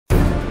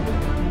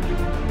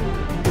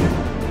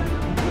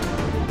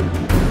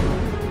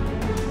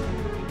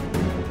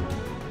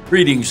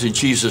Greetings in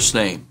Jesus'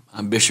 name.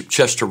 I'm Bishop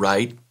Chester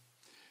Wright,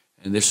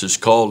 and this is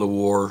Call to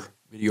War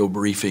video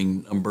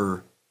briefing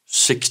number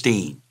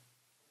 16.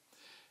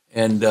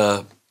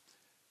 And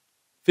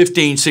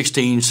 15,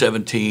 16,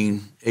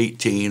 17,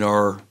 18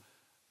 are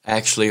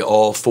actually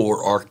all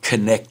four are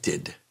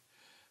connected.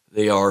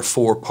 They are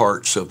four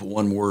parts of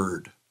one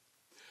word.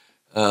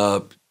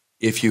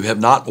 If you have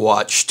not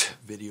watched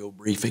video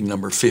briefing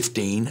number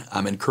 15,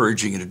 I'm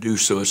encouraging you to do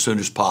so as soon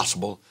as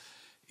possible.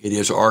 It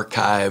is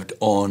archived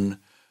on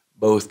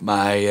both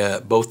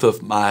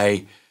of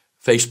my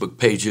Facebook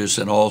pages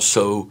and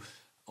also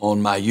on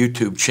my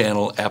YouTube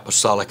channel,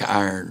 Apostolic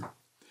Iron.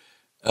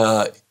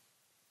 The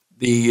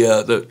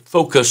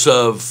focus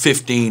of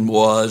 15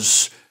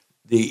 was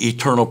the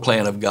eternal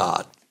plan of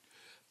God.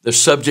 The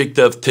subject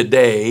of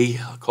today,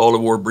 Call to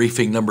War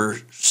briefing number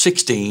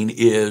 16,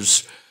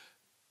 is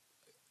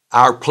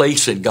our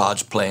place in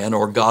God's plan,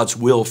 or God's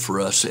will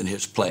for us in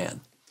His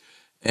plan.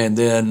 And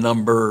then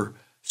number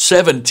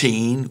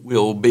 17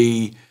 will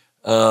be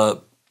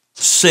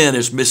sin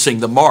is missing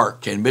the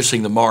mark, and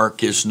missing the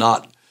mark is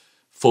not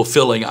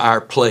fulfilling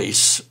our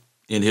place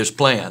in His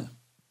plan.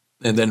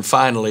 And then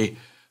finally,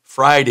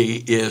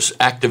 Friday is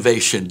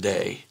activation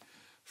day.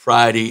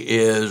 Friday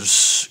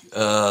is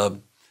the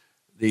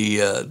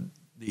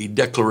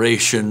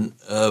declaration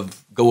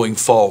of going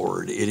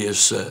forward. It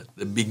is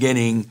the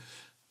beginning.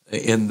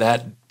 In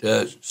that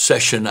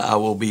session, I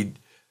will be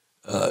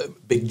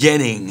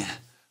beginning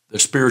the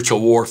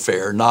spiritual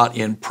warfare, not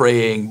in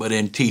praying, but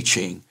in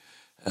teaching.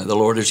 The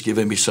Lord has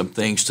given me some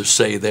things to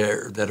say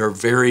there that are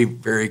very,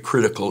 very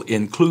critical,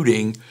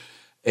 including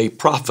a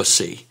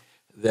prophecy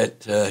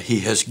that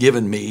He has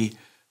given me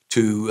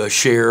to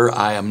share.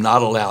 I am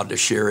not allowed to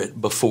share it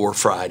before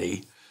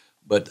Friday,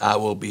 but I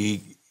will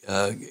be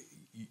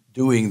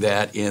doing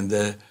that in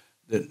the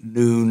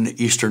noon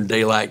Eastern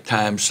Daylight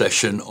Time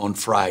session on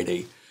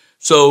Friday.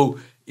 So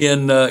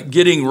in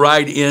getting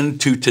right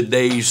into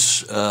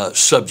today's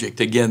subject,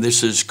 again,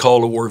 this is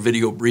Call to War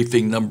video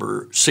briefing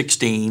number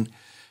 16,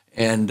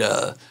 and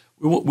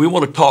we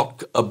want to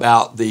talk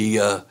about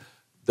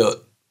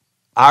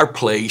our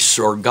place,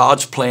 or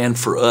God's plan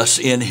for us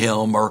in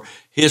Him, or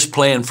His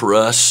plan for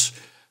us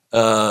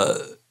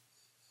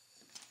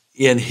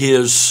in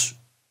His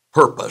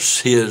purpose,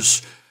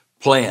 His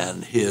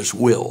plan, His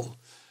will.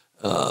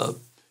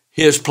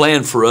 His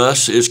plan for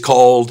us is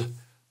called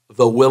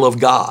the will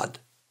of God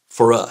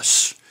for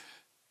us.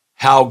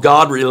 How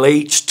God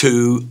relates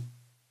to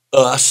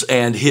us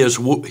and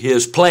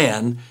His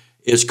plan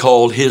is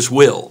called His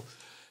will.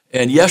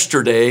 And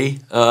yesterday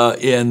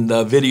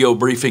in video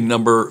briefing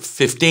number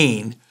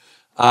 15,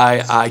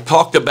 I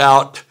talked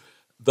about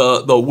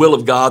the will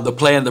of God, the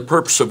plan, the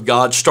purpose of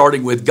God,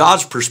 starting with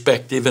God's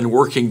perspective and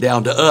working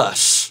down to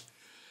us.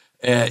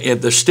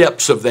 And the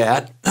steps of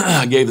that,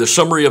 I gave the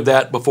summary of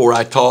that before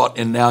I taught,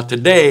 and now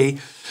today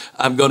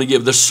I'm going to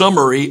give the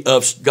summary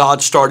of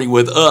God starting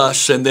with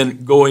us and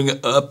then going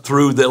up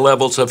through the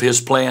levels of His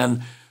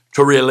plan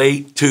to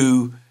relate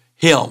to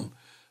Him.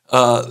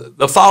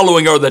 The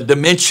following are the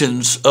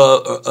dimensions,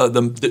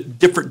 the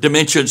different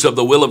dimensions of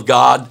the will of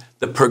God,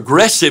 the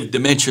progressive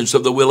dimensions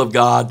of the will of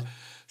God,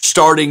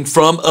 starting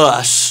from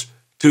us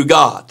to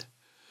God.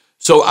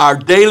 So our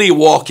daily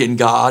walk in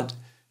God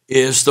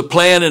is the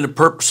plan and the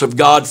purpose of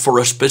God for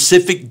a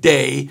specific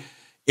day,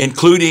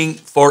 including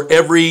for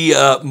every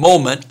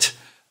moment,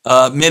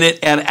 minute,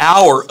 and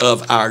hour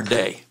of our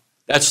day.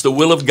 That's the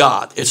will of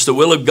God. It's the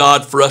will of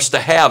God for us to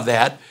have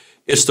that.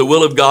 It's the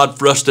will of God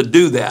for us to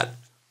do that.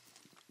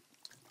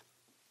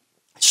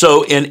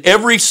 So in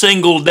every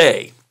single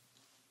day,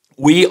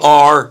 we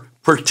are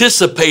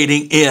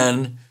participating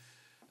in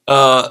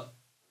all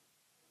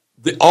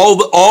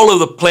of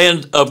the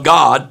plan of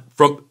God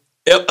from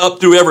up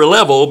through every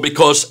level,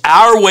 because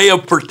our way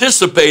of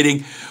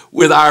participating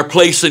with our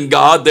place in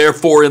God,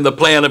 therefore in the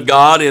plan of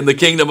God, in the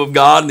kingdom of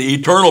God, in the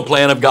eternal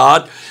plan of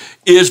God,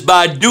 is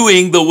by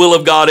doing the will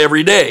of God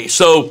every day.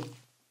 So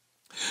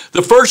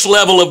the first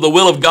level of the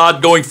will of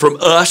God going from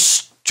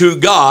us to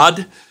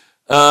God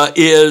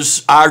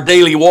is our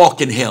daily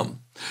walk in Him.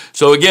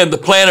 So again, the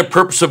plan and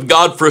purpose of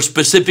God for a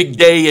specific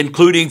day,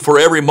 including for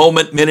every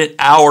moment, minute,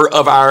 hour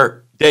of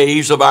our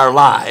days of our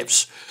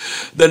lives.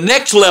 The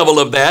next level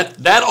of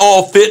that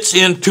all fits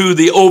into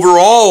the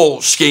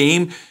overall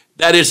scheme.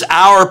 That is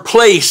our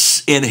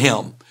place in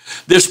Him.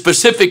 This is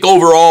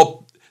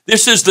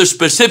the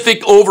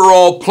specific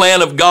overall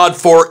plan of God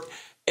for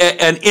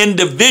an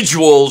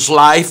individual's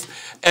life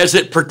as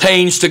it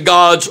pertains to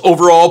God's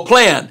overall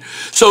plan.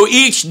 So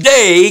each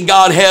day,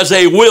 God has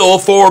a will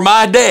for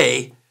my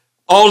day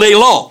all day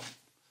long.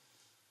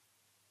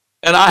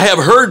 And I have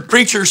heard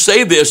preachers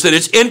say this, that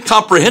it's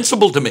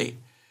incomprehensible to me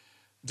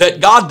that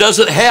God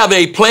doesn't have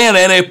a plan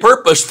and a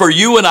purpose for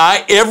you and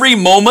I every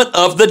moment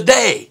of the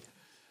day.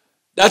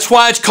 That's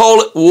why it's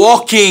called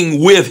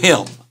walking with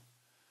Him.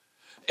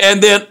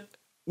 And then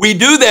we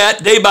do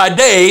that day by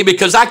day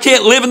because I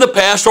can't live in the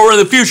past or in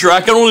the future.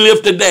 I can only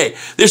live today.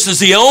 This is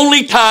the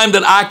only time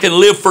that I can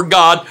live for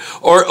God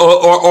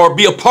or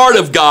be a part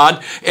of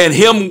God and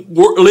Him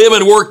live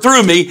and work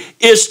through me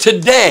is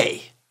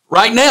today,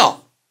 right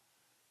now.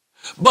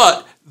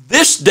 But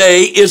this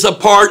day is a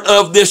part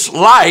of this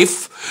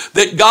life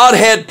that God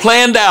had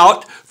planned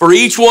out for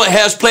each one,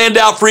 has planned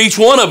out for each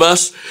one of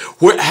us,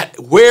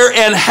 where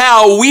and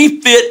how we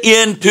fit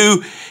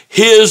into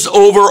His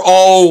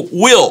overall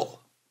will.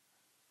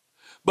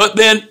 But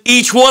then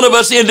each one of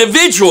us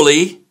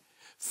individually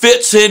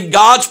fits in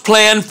God's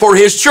plan for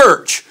His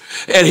church.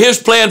 And His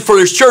plan for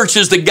His church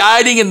is the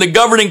guiding and the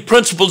governing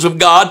principles of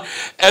God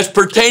as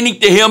pertaining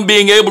to Him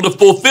being able to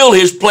fulfill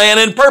His plan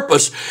and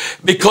purpose.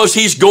 Because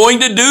He's going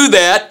to do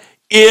that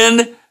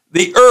in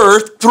the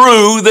earth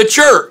through the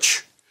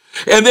church.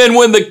 And then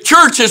when the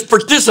church is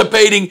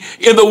participating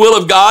in the will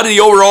of God and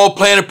the overall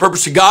plan and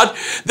purpose of God,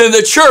 then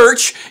the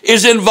church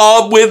is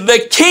involved with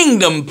the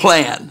kingdom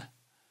plan.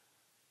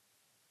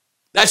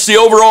 That's the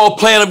overall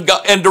plan of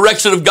God and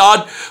direction of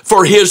God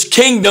for His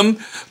kingdom,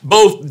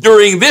 both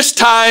during this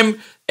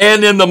time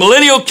and in the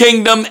millennial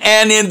kingdom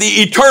and in the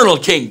eternal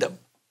kingdom.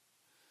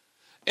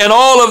 And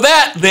all of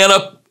that then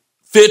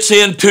fits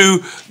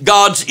into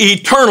God's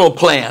eternal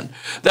plan.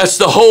 That's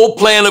the whole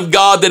plan of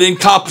God that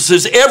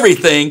encompasses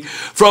everything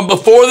from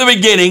before the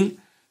beginning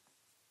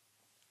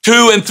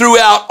to and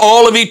throughout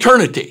all of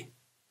eternity.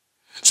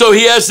 So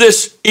He has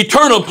this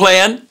eternal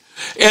plan,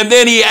 and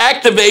then He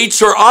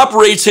activates or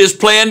operates His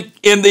plan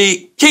in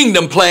the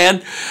kingdom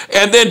plan.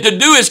 And then to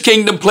do His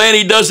kingdom plan,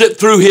 He does it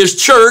through His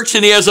church,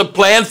 and He has a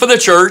plan for the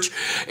church.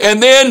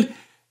 And then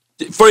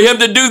for Him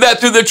to do that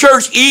through the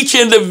church, each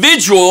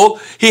individual,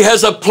 He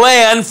has a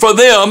plan for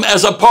them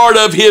as a part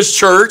of His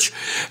church.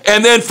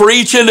 And then for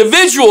each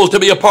individual to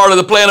be a part of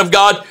the plan of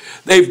God,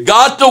 they've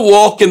got to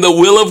walk in the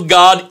will of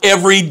God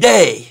every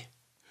day.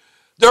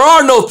 There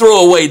are no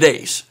throwaway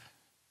days.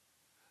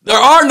 There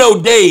are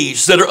no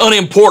days that are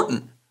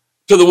unimportant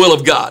to the will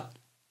of God.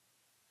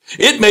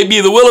 It may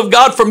be the will of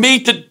God for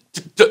me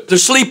to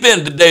sleep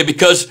in today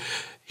because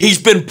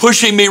He's been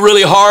pushing me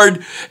really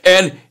hard,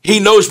 and He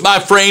knows my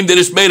frame that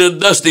is made of the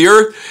dust of the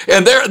earth.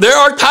 And there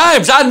are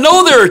times, I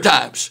know there are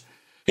times,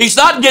 He's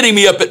not getting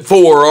me up at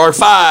 4 or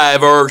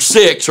 5 or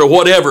 6 or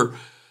whatever.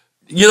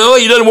 You know,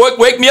 He doesn't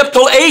wake me up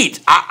till 8.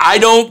 I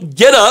don't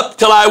get up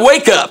till I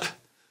wake up.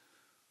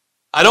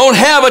 I don't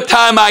have a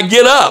time I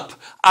get up.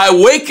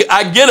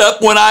 I get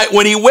up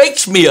when He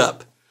wakes me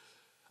up.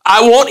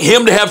 I want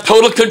Him to have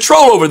total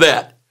control over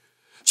that.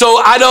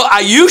 So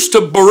I used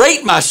to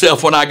berate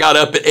myself when I got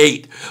up at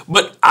 8,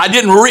 but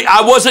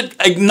I wasn't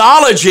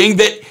acknowledging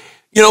that,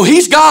 you know,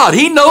 He's God.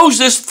 He knows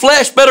this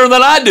flesh better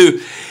than I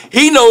do.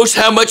 He knows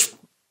how much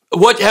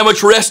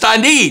rest I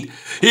need.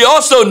 He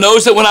also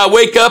knows that when I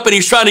wake up and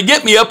He's trying to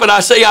get me up and I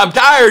say I'm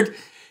tired,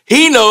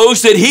 He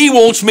knows that He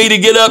wants me to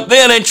get up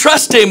then and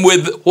trust Him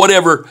with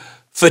whatever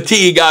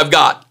fatigue I've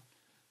got.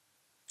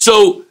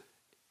 So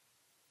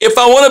if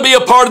I want to be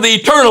a part of the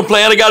eternal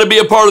plan, I got to be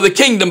a part of the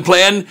kingdom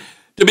plan.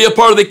 To be a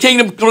part of the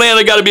kingdom plan,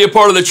 I got to be a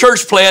part of the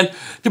church plan.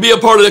 To be a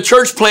part of the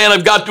church plan,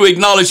 I've got to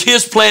acknowledge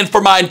His plan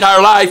for my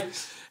entire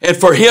life. And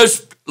for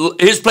His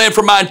plan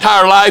for my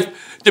entire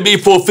life to be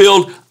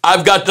fulfilled,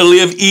 I've got to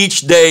live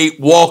each day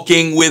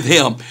walking with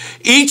Him.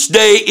 Each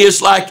day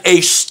is like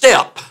a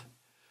step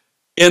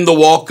in the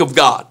walk of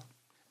God.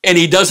 And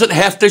He doesn't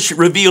have to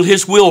reveal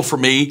His will for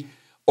me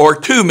or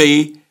to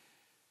me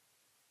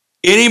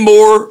any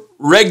more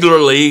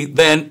regularly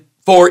than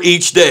for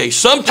each day.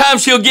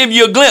 Sometimes He'll give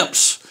you a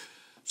glimpse.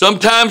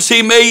 Sometimes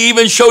He may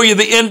even show you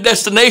the end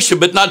destination,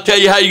 but not tell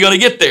you how you're going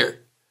to get there.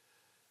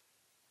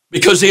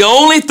 Because the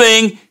only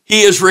thing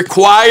He is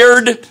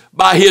required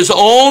by His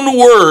own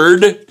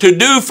word to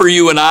do for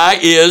you and I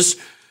is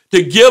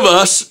to give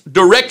us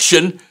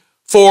direction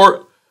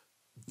for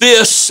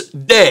this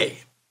day.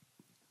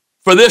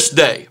 For this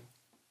day.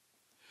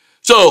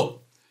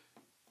 So,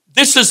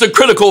 this is the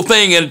critical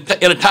thing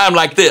in a time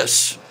like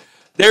this.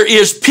 There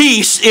is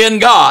peace in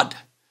God,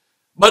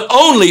 but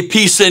only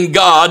peace in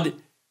God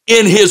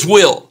in His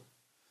will.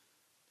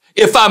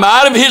 If I'm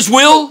out of His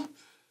will,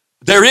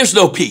 there is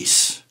no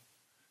peace.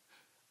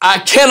 I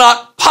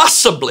cannot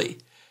possibly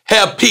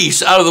have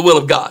peace out of the will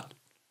of God.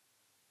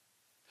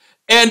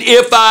 And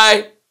if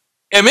I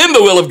am in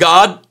the will of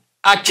God,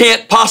 I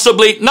can't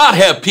possibly not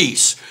have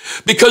peace.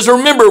 Because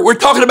remember, we're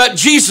talking about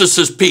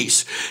Jesus'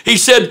 peace. He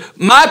said,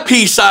 my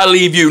peace I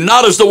leave you,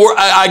 not as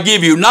I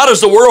give you, not as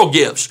the world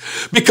gives.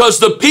 Because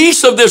the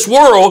peace of this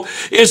world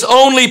is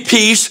only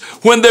peace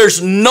when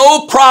there's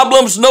no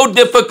problems, no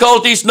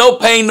difficulties, no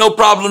pain, no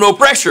problem, no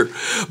pressure.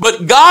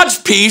 But God's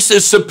peace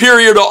is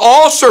superior to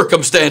all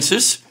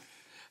circumstances.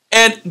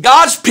 And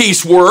God's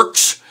peace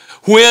works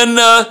when,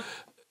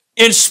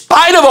 in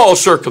spite of all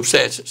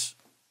circumstances.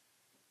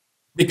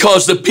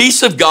 Because the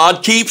peace of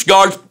God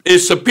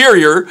is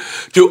superior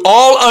to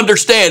all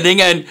understanding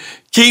and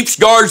keeps,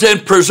 guards,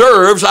 and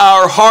preserves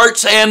our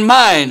hearts and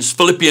minds,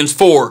 Philippians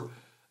 4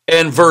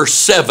 and verse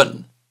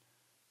 7.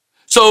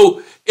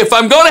 So if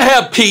I'm going to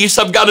have peace,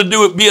 I've got to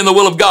do it, be in the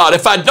will of God.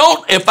 If I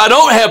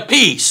don't have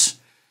peace,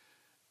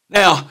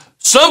 now,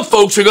 some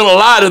folks are going to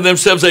lie to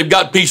themselves they've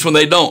got peace when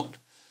they don't.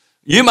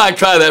 You might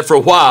try that for a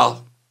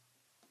while,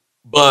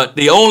 but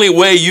the only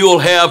way you'll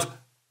have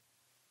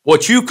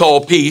what you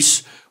call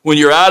peace when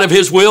you're out of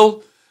his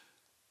will,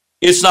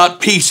 it's not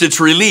peace, it's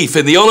relief.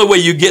 And the only way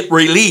you get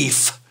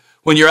relief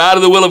when you're out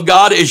of the will of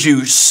God is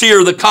you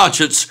sear the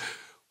conscience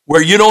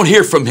where you don't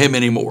hear from him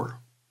anymore.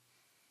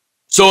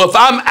 So if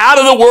I'm out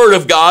of the word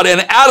of God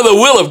and out of the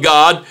will of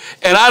God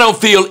and I don't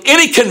feel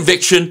any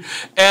conviction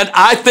and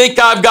I think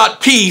I've got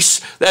peace,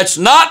 that's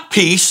not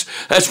peace.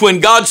 That's when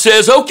God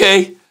says,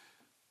 okay,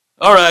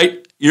 all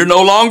right, you're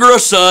no longer a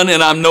son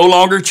and I'm no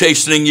longer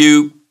chastening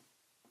you.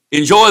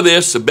 Enjoy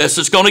this, the best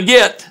it's going to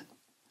get.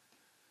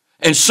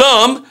 And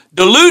some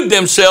delude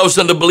themselves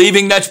into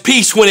believing that's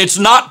peace when it's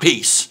not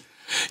peace.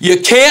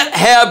 You can't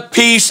have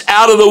peace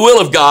out of the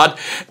will of God,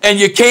 and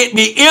you can't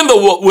be in the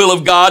will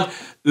of God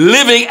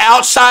living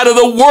outside of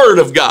the Word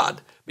of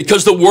God,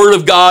 because the Word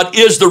of God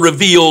is the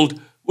revealed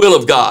will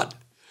of God.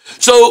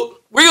 So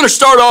we're going to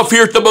start off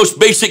here at the most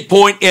basic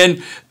point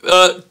and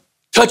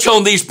touch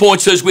on these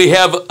points as we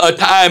have a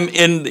time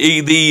in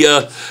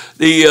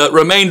the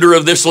remainder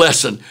of this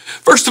lesson.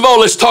 First of all,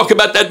 let's talk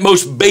about that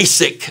most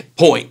basic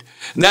point,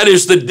 and that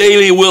is the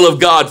daily will of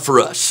God for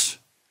us.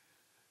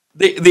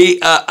 Again,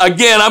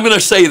 I'm going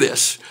to say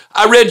this.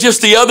 I read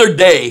just the other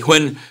day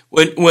when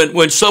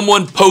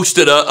someone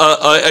posted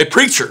a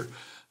preacher.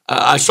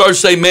 I started to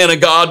say man of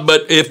God,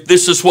 but if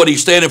this is what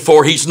he's standing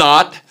for, he's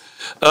not.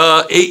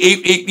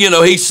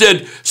 He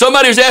said,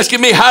 somebody was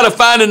asking me how to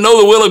find and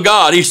know the will of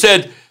God. He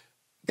said,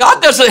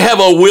 God doesn't have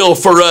a will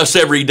for us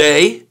every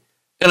day.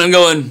 And I'm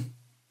going,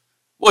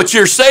 what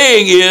you're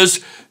saying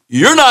is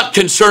you're not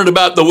concerned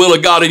about the will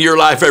of God in your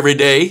life every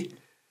day,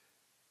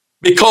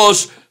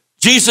 because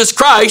Jesus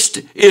Christ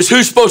is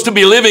who's supposed to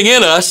be living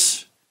in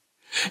us.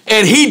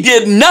 And he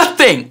did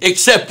nothing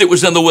except it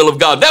was in the will of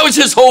God. That was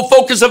his whole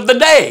focus of the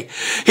day.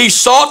 He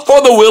sought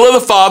for the will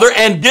of the Father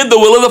and did the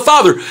will of the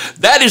Father.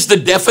 That is the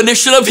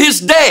definition of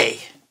his day.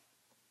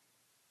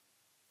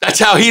 That's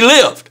how he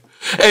lived.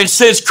 And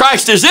since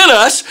Christ is in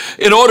us,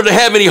 in order to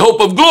have any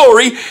hope of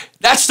glory,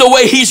 that's the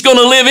way he's going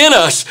to live in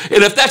us.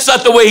 And if that's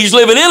not the way he's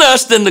living in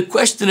us, then the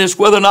question is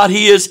whether or not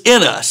he is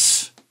in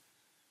us.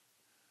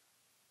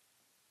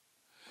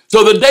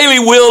 So the daily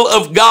will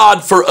of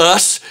God for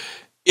us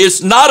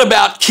is not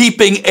about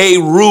keeping a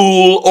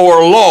rule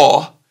or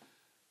law.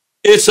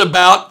 It's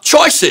about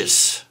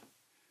choices.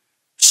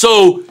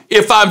 So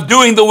if I'm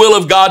doing the will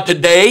of God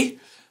today,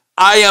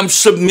 I am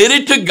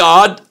submitted to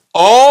God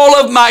all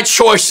of my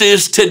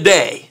choices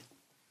today.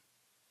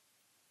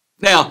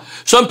 Now,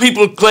 some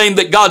people claim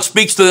that God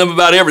speaks to them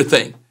about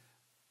everything.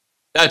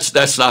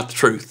 That's not the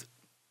truth.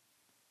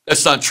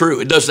 That's not true.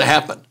 It doesn't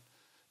happen.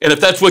 And if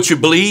that's what you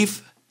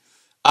believe,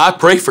 I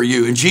pray for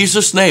you. In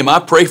Jesus' name, I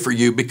pray for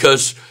you,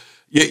 because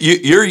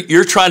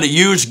you're trying to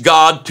use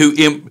God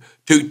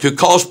to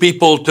cause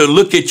people to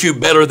look at you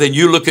better than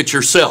you look at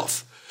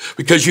yourself.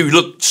 Because you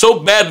look so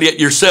badly at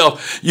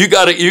yourself, you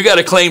got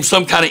to claim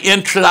some kind of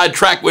inside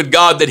track with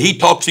God that he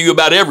talks to you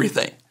about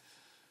everything.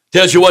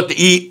 Tells you what to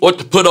eat, what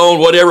to put on,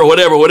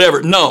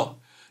 whatever. No,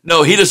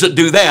 he doesn't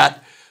do that.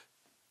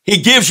 He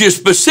gives you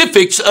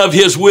specifics of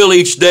his will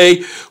each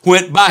day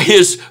when by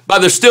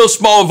the still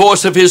small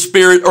voice of his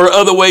Spirit, or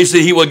other ways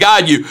that he will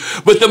guide you.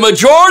 But the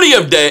majority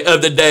of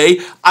the day,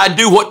 I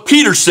do what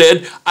Peter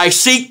said. I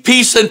seek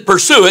peace and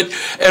pursue it.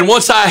 And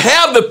once I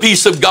have the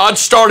peace of God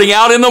starting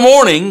out in the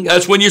morning,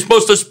 that's when you're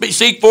supposed to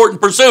seek for it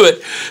and pursue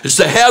it, is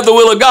to have the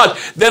will of God.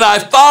 Then I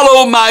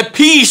follow my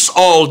peace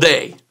all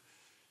day.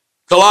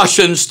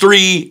 Colossians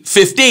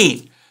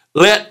 3:15.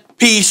 Let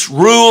peace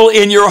rule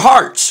in your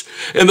hearts.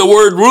 And the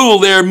word rule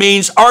there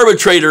means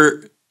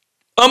arbitrator,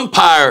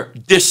 umpire,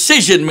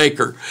 decision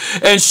maker.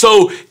 And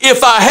so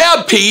if I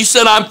have peace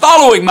and I'm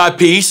following my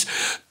peace,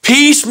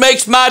 peace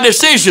makes my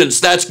decisions.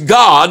 That's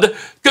God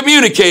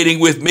communicating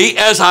with me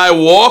as I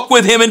walk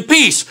with him in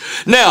peace.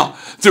 Now,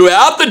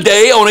 throughout the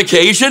day, on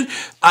occasion,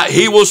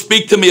 he will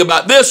speak to me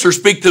about this or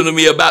speak to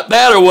me about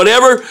that or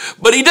whatever,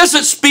 but he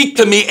doesn't speak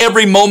to me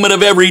every moment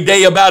of every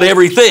day about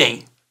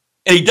everything.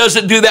 And he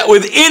doesn't do that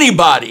with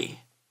anybody.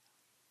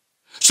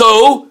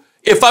 So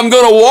if I'm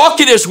going to walk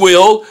in his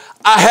will,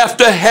 I have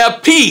to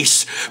have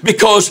peace,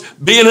 because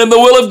being in the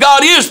will of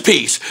God is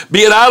peace.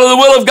 Being out of the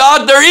will of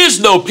God, there is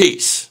no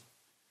peace.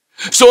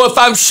 So if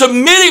I'm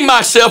submitting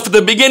myself at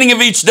the beginning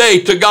of each day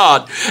to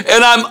God,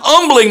 and I'm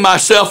humbling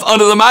myself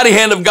under the mighty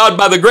hand of God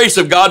by the grace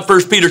of God,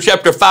 1 Peter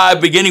chapter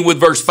 5, beginning with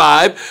verse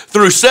 5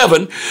 through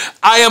 7,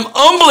 I am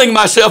humbling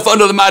myself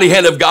under the mighty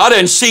hand of God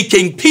and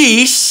seeking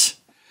peace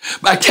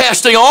by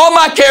casting all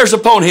my cares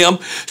upon him,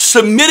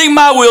 submitting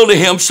my will to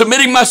him,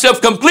 submitting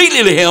myself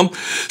completely to him,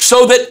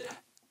 so that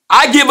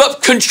I give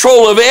up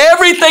control of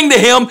everything to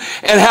him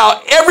and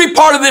how every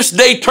part of this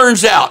day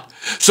turns out.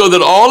 so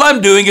that all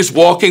I'm doing is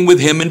walking with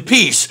him in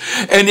peace.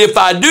 And if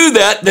I do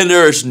that, then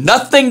there is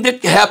nothing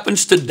that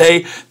happens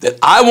today that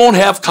I won't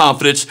have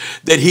confidence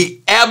that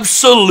he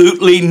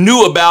absolutely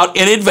knew about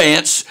in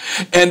advance,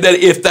 and that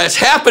if that's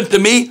happened to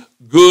me,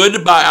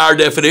 good by our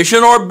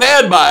definition or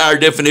bad by our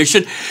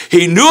definition,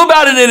 he knew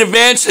about it in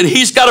advance and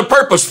he's got a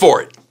purpose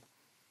for it.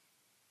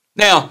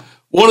 Now,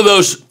 one of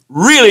those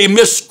really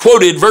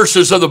misquoted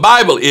verses of the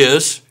Bible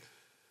is,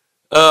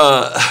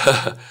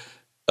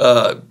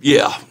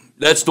 yeah,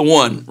 that's the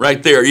one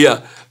right there,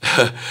 yeah.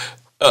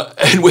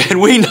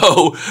 And we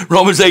know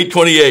Romans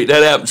 8:28,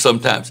 that happens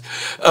sometimes.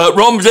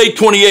 Romans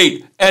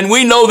 8:28, and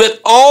we know that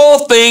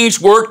all things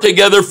work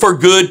together for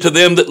good to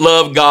them that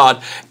love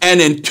God.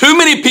 And in too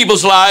many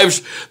people's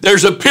lives,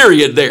 there's a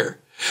period there.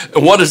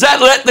 And what does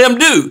that let them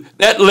do?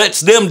 That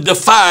lets them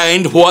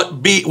define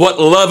what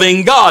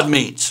loving God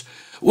means.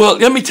 Well,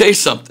 let me tell you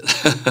something.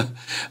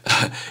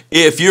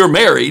 If you're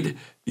married,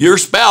 your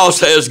spouse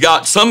has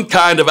got some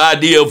kind of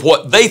idea of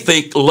what they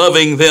think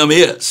loving them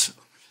is.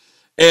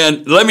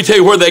 And let me tell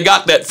you where they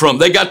got that from.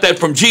 They got that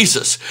from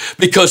Jesus,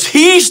 because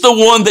he's the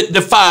one that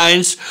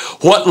defines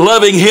what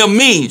loving him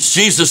means.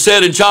 Jesus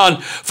said in John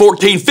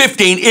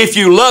 14:15, if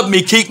you love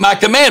me, keep my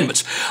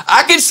commandments.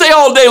 I can say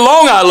all day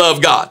long I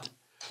love God,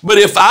 but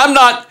if I'm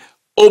not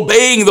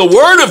obeying the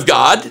word of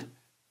God,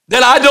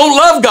 then I don't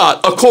love God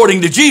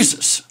according to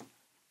Jesus.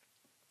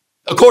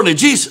 According to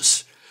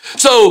Jesus.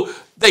 So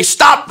they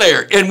stop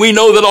there, and we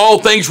know that all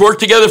things work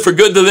together for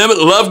good to them that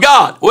love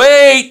God.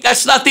 Wait,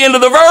 that's not the end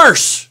of the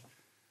verse.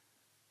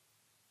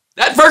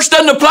 That verse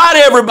doesn't apply to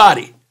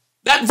everybody.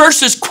 That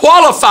verse is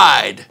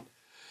qualified.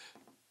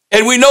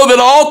 And we know that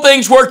all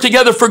things work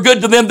together for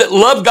good to them that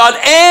love God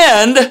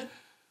and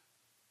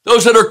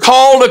those that are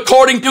called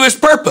according to his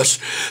purpose.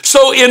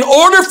 So in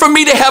order for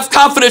me to have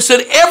confidence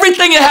that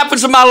everything that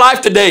happens in my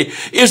life today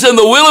is in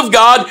the will of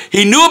God,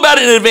 he knew about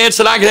it in advance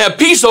and I can have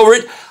peace over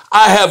it,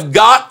 I have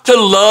got to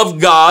love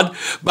God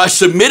by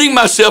submitting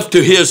myself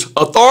to his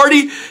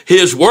authority,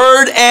 his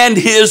word, and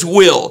his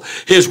will.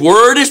 His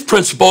word is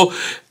principle.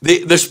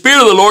 The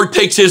Spirit of the Lord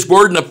takes his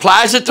word and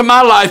applies it to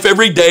my life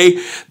every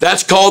day.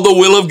 That's called the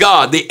will of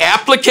God. The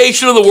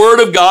application of the word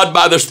of God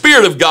by the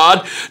Spirit of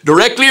God,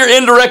 directly or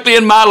indirectly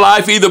in my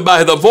life, either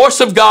by the voice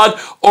of God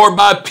or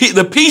by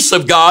the peace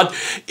of God,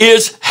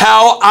 is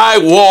how I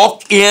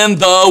walk in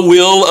the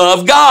will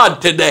of God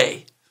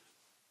today.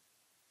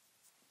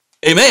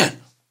 Amen.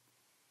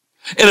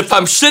 And if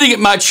I'm sitting at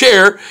my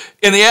chair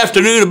in the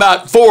afternoon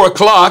about 4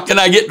 o'clock and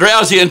I get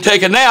drowsy and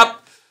take a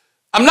nap,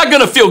 I'm not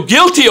going to feel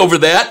guilty over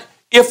that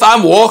if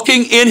I'm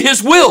walking in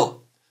his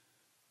will.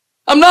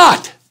 I'm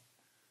not.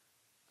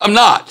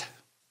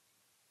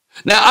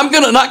 Now, I'm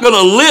not going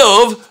to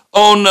live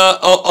on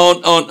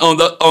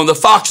the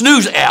Fox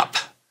News app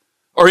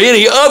or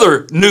any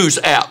other news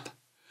app.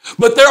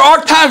 But there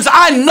are times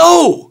I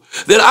know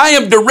that I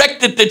am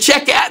directed to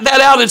check that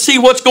out and see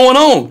what's going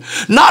on.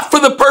 Not for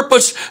the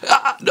purpose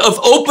of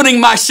opening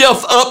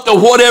myself up to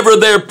whatever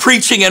they're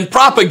preaching and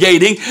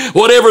propagating,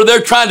 whatever they're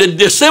trying to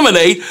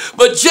disseminate,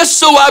 but just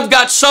so I've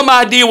got some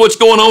idea what's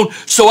going on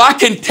so I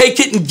can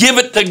take it and give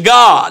it to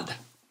God.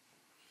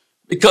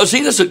 Because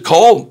he doesn't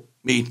call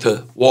me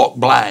to walk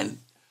blind.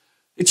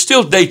 It's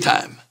still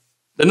daytime.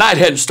 The night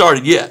hadn't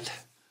started yet.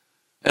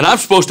 And I'm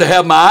supposed to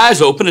have my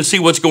eyes open and see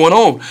what's going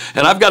on.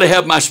 And I've got to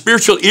have my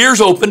spiritual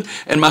ears open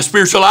and my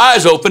spiritual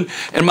eyes open.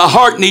 And my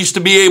heart needs to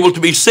be able to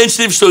be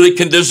sensitive so that it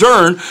can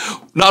discern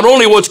not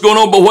only what's going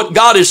on, but what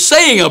God is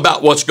saying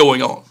about what's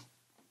going on.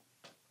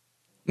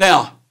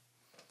 Now,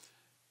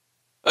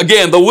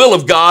 again, the will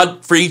of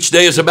God for each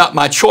day is about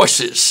my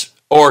choices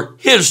or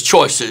his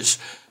choices,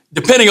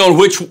 depending on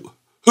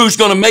who's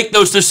going to make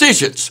those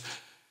decisions.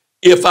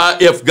 If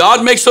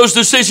God makes those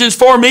decisions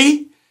for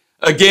me,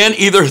 again,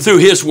 either through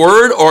his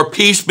word or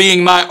peace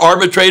being my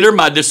arbitrator,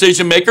 my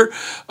decision maker.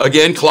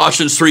 Again,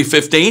 Colossians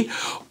 3:15.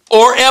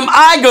 Or am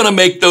I going to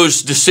make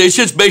those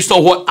decisions based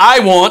on what I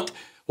want,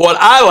 what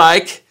I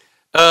like,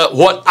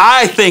 what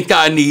I think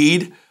I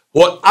need,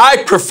 what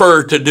I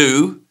prefer to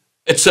do,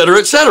 etc.,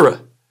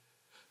 etc.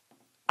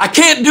 I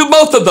can't do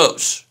both of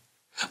those.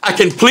 I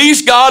can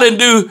please God and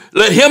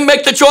let him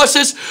make the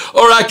choices,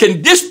 or I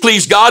can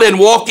displease God and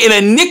walk in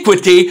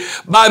iniquity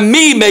by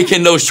me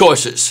making those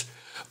choices.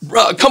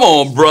 Come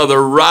on,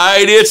 brother,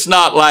 right? It's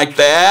not like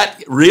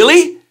that.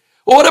 Really?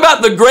 Well, what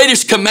about the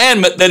greatest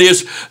commandment that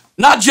is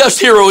not just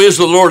hear, O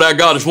Israel, the Lord our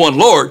God is one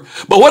Lord,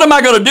 but what am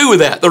I going to do with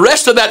that? The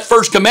rest of that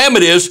first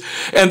commandment is,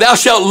 and thou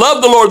shalt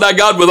love the Lord thy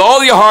God with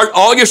all your heart,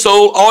 all your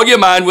soul, all your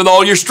mind, with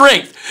all your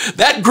strength.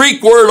 That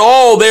Greek word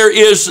all there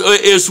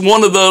is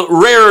one of the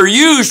rarer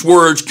used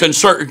words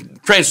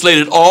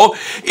translated all.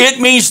 It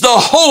means the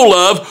whole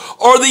of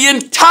or the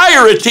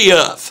entirety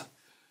of.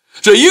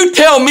 So you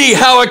tell me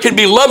how I can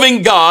be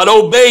loving God,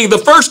 obeying the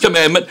first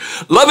commandment,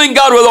 loving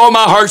God with all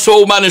my heart,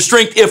 soul, mind, and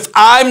strength, if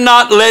I'm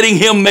not letting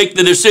him make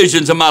the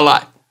decisions in my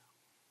life.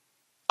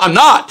 I'm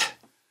not.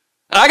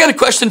 And I got a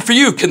question for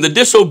you. Can the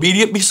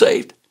disobedient be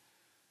saved?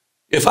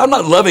 If I'm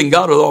not loving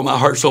God with all my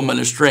heart, soul, mind,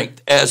 and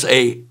strength as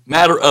a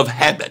matter of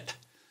habit,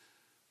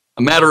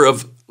 a matter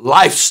of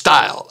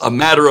lifestyle, a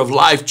matter of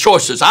life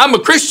choices. I'm a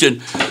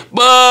Christian,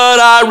 but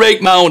I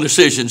make my own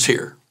decisions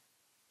here.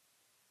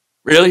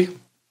 Really?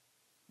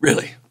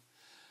 Really?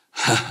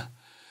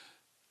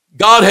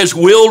 God has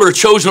willed or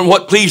chosen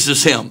what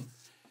pleases him.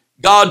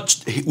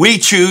 We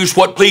choose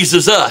what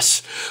pleases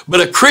us.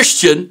 But a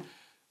Christian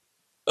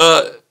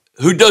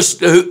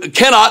who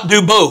cannot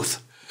do both.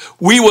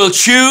 We will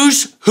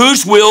choose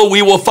whose will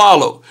we will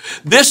follow.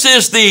 This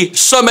is the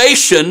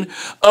summation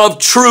of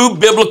true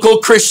biblical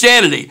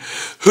Christianity.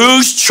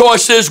 Whose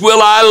choices will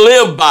I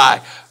live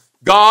by?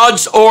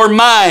 God's or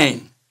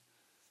mine?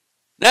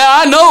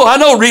 Now, I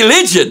know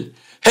religion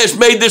has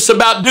made this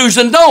about do's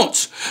and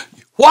don'ts.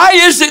 Why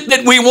is it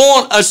that we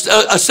want a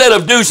set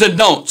of do's and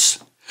don'ts?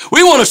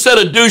 We want a set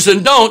of do's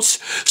and don'ts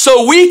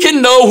so we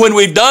can know when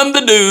we've done the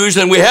do's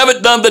and we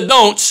haven't done the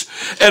don'ts.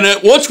 And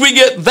once we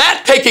get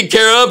that taken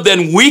care of,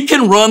 then we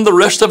can run the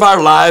rest of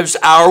our lives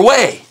our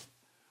way.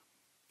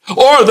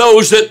 Or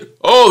those that,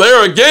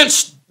 they're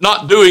against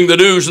not doing the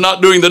do's and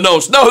not doing the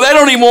don'ts. No, they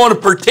don't even want to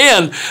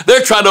pretend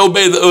they're trying to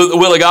obey the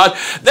will of God.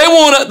 They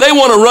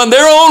want to run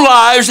their own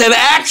lives and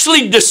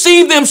actually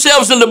deceive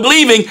themselves into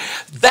believing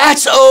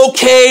that's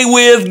okay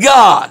with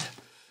God.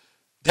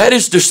 That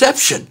is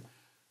deception.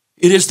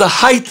 It is the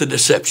height of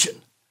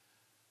deception.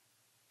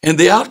 And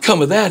the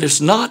outcome of that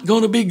is not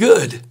going to be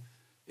good.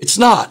 It's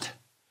not.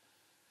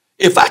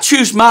 If I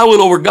choose my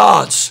will over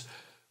God's,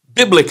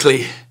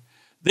 biblically,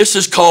 this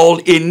is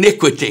called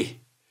iniquity.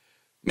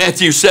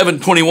 Matthew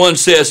 7:21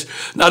 says,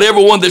 not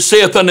everyone that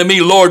saith unto me,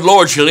 Lord,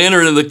 Lord, shall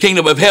enter into the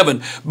kingdom of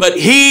heaven, but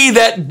he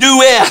that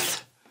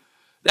doeth.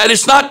 That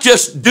is not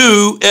just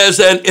do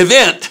as an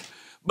event,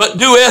 but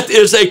doeth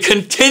is a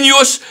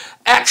continuous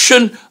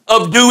action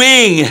of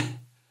doing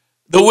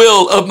the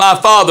will of my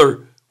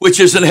Father which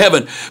is in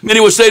heaven. Many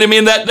will say to me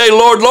in that day,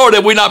 Lord, Lord,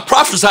 have we not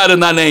prophesied in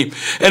thy name?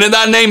 And in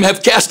thy name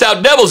have cast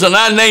out devils, and in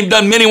thy name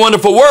done many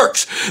wonderful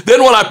works.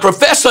 Then will I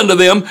profess unto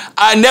them,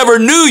 I never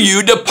knew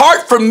you.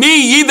 Depart from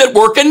me, ye that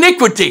work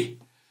iniquity.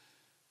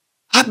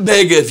 I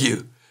beg of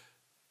you.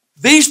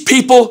 These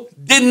people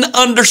didn't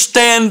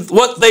understand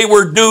what they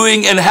were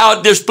doing and how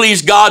it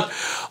displeased God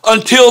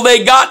until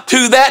they got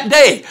to that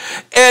day.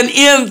 And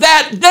in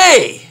that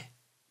day,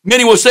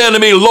 many will say unto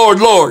me, Lord,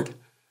 Lord,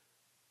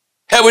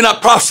 have we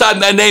not prophesied in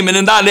thy name, and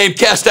in thy name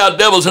cast out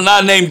devils, and in thy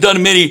name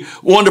done many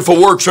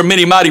wonderful works or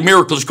many mighty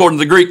miracles, according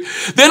to the Greek?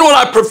 Then will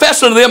I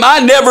profess unto them,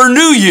 I never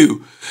knew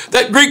you.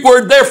 That Greek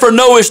word there for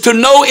know is to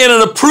know in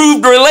an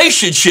approved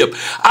relationship.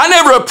 I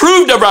never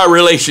approved of our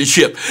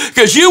relationship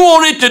because you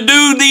wanted to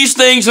do these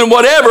things and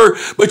whatever,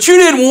 but you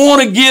didn't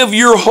want to give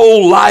your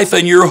whole life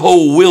and your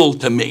whole will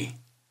to me.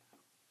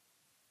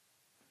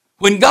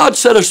 When God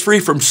set us free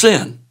from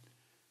sin,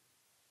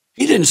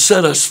 he didn't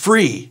set us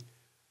free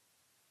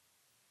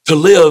to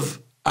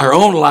live our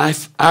own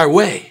life our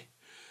way.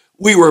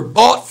 We were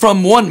bought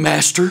from one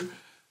master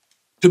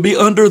to be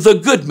under the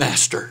good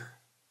master.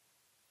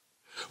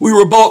 We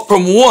were bought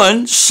from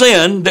one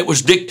sin that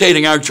was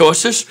dictating our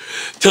choices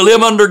to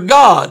live under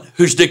God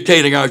who's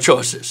dictating our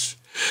choices.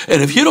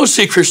 And if you don't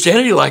see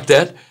Christianity like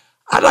that,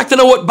 I'd like to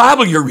know what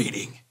Bible you're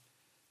reading,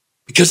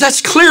 because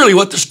that's clearly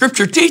what the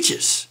scripture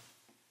teaches.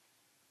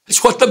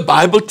 It's what the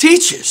Bible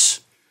teaches.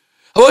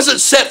 I wasn't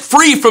set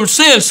free from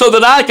sin so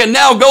that I can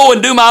now go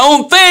and do my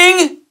own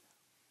thing.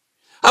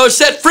 I was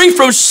set free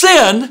from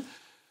sin,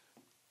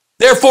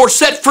 therefore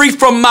set free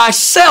from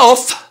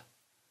myself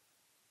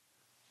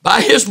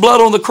by his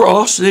blood on the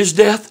cross and his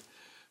death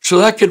so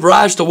that I could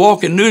rise to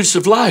walk in newness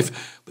of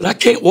life. But I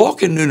can't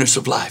walk in newness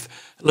of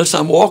life unless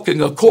I'm walking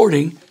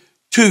according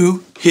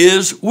to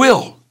his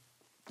will.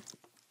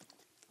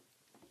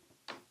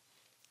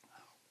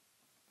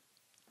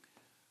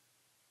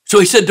 So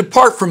he said,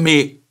 depart from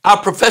me. I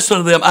profess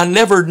unto them, I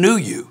never knew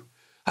you.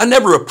 I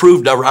never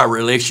approved of our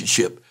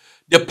relationship.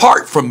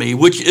 Depart from me,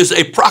 which is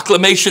a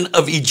proclamation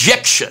of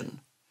ejection.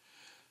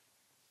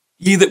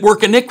 Ye that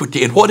work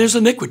iniquity. And what is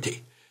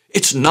iniquity?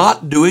 It's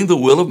not doing the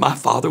will of my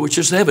Father which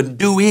is in heaven.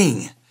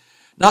 Doing.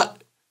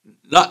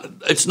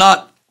 It's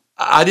not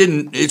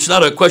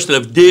a question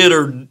of did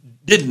or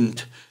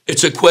didn't.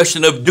 It's a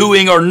question of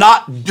doing or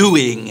not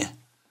doing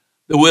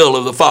the will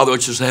of the Father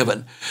which is in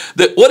heaven.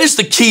 What is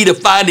the key to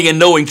finding and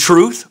knowing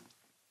truth?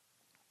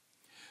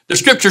 The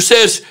scripture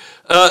says,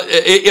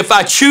 if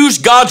I choose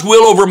God's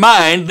will over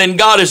mine, then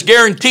God is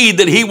guaranteed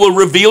that he will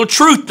reveal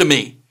truth to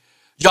me.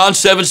 John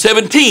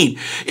 7:17.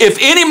 If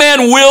any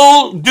man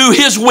will do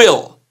his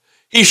will,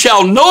 he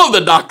shall know of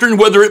the doctrine,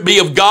 whether it be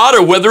of God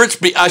or whether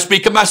I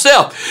speak of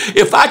myself.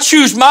 If I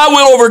choose my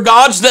will over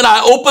God's, then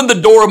I open the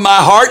door of my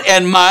heart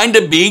and mind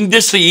to being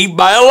deceived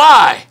by a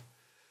lie.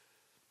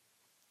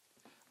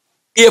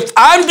 If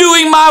I'm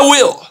doing my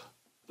will,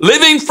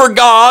 living for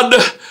God,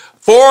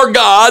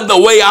 the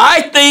way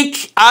I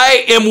think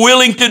I am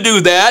willing to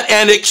do that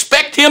and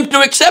expect him to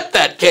accept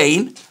that,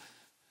 Cain,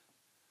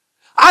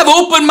 I've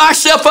opened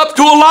myself up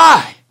to a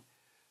lie.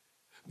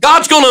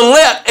 God's going to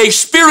let a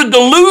spirit of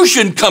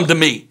delusion come to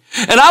me,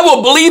 and I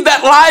will believe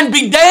that lie and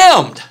be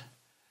damned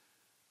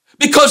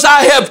because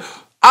I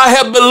have I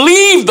have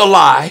believed the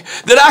lie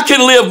that I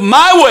can live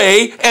my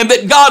way and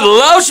that God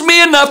loves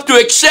me enough to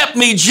accept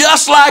me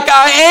just like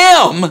I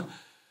am,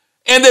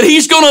 and that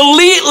he's going to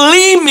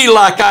leave me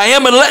like I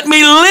am and let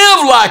me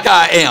live like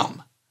I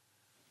am.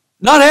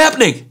 Not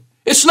happening.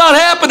 It's not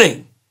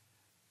happening.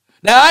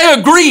 Now, I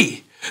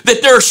agree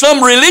that there are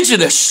some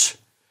religionists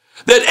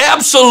that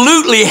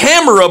absolutely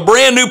hammer a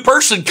brand new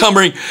person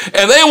coming,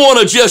 and they want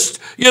to just,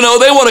 they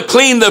want to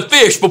clean the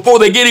fish before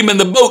they get him in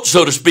the boat,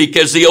 so to speak,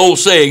 as the old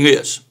saying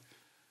is.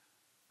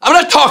 I'm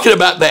not talking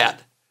about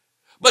that.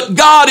 But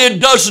God,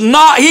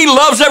 he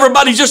loves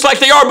everybody just like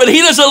they are, but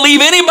he doesn't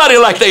leave anybody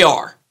like they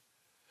are.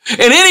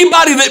 And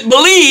anybody that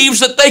believes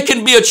that they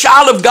can be a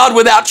child of God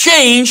without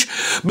change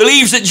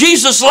believes that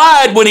Jesus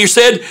lied when he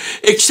said,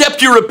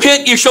 except you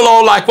repent, you shall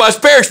all likewise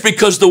perish,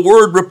 because the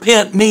word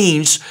repent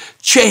means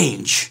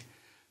change.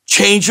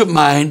 Change of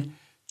mind,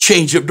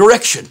 change of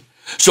direction.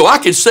 So I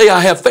can say I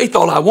have faith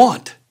all I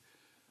want,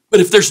 but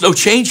if there's no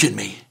change in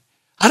me,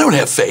 I don't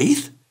have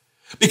faith.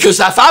 Because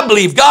if I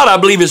believe God, I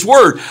believe his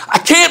word. I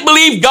can't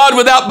believe God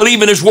without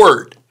believing his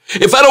word.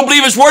 If I don't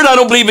believe his word, I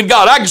don't believe in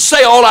God. I can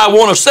say all I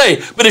want to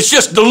say, but it's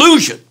just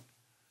delusion.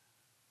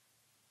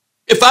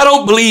 If I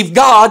don't believe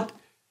God,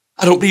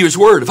 I don't believe his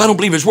word. If I don't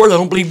believe his word, I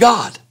don't believe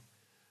God.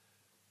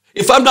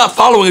 If I'm not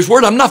following his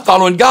word, I'm not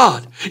following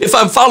God. If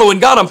I'm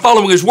following God, I'm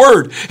following his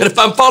word. And if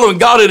I'm following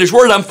God and his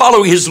word, I'm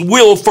following his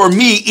will for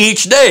me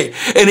each day.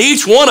 And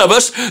each one of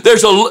us,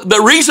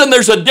 the reason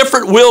there's a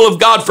different will of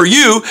God for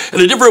you and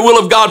a different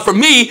will of God for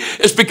me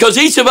is because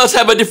each of us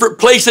have a different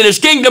place in his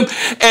kingdom,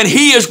 and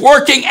he is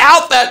working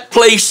out that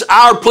place,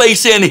 our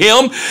place in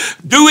him,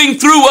 doing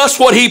through us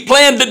what he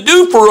planned to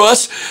do for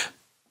us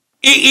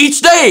each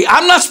day.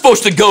 I'm not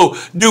supposed to go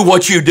do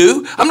what you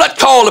do. I'm not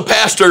called to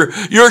pastor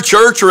your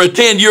church or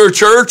attend your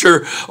church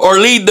or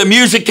lead the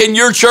music in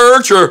your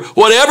church or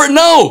whatever.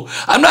 No,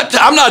 I'm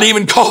not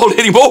even called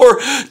anymore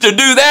to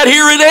do that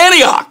here at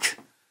Antioch.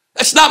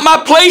 That's not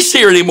my place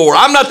here anymore.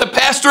 I'm not the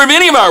pastor of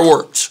any of our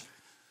works.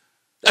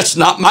 That's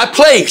not my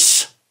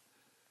place.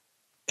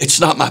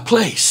 It's not my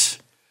place.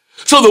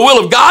 So the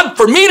will of God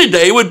for me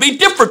today would be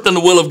different than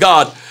the will of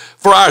God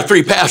for our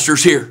three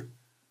pastors here.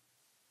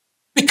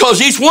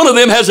 Because each one of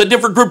them has a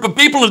different group of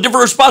people and a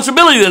different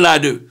responsibility than I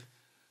do.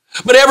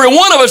 But every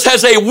one of us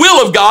has a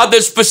will of God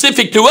that's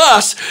specific to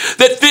us,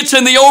 that fits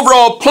in the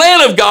overall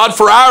plan of God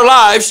for our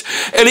lives.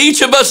 And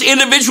each of us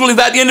individually,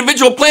 that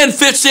individual plan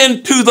fits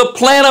into the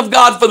plan of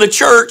God for the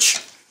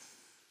church.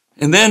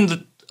 And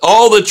then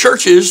all the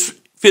churches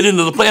fit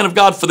into the plan of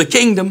God for the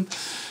kingdom.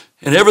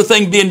 And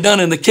everything being done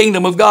in the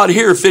kingdom of God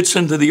here fits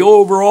into the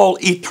overall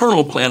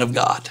eternal plan of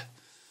God.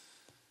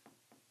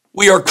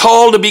 We are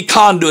called to be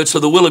conduits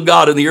of the will of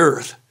God in the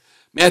earth.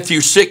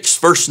 Matthew 6,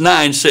 verse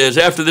 9 says,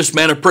 after this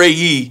manner pray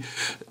ye,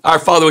 our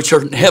Father which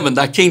art in heaven,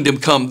 thy kingdom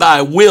come,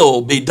 thy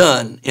will be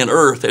done in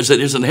earth as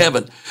it is in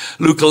heaven.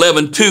 Luke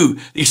 11, 2,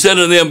 he said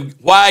unto them,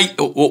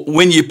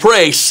 when you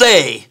pray,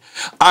 say,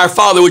 our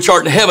Father which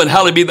art in heaven,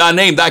 hallowed be thy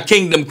name, thy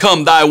kingdom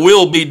come, thy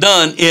will be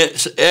done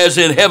as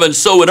in heaven,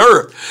 so in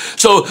earth.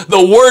 So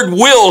the word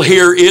will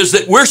here is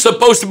that we're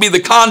supposed to be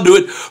the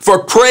conduit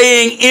for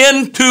praying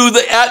into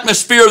the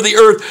atmosphere of the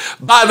earth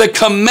by the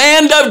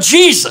command of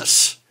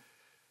Jesus.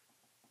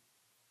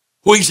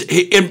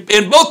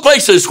 In both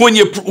places, when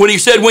he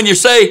said, when you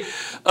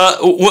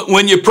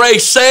pray,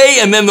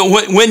 say, and then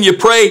when you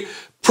pray,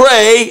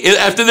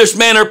 after this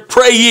manner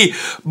pray ye.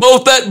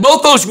 Both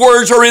those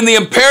words are in the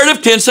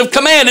imperative tense of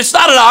command. It's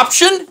not an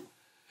option.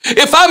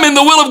 If I'm in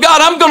the will of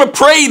God, I'm going to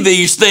pray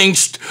these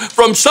things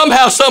from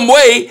somehow, some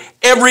way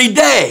every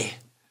day,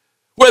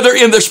 whether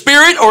in the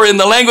spirit or in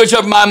the language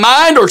of my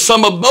mind or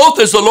some of both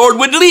as the Lord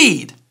would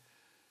lead.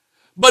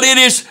 But it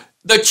is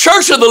the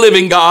church of the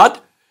living God,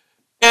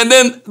 and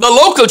then the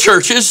local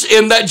churches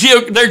in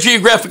their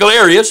geographical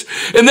areas,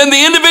 and then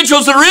the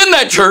individuals that are in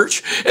that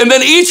church, and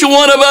then each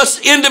one of us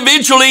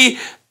individually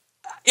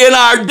in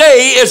our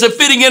day as it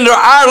fitting into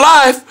our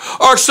life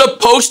are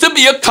supposed to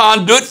be a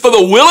conduit for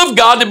the will of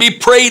God to be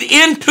prayed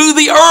into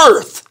the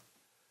earth.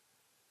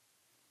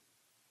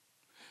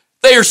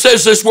 Thayer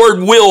says this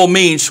word will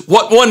means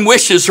what one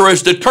wishes or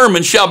is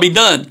determined shall be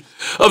done.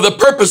 Of the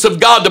purpose of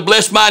God to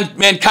bless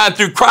mankind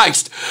through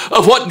Christ.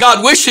 Of what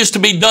God wishes to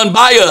be done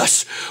by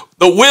us.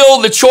 The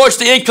will, the choice,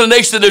 the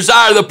inclination, the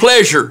desire, the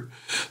pleasure.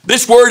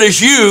 This word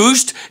is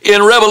used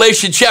in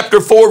Revelation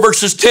chapter 4,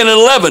 verses 10 and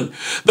 11.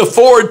 The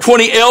 24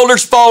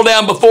 elders fall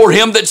down before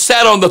him that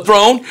sat on the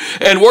throne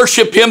and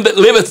worship him that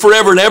liveth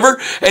forever and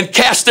ever, and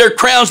cast their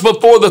crowns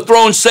before the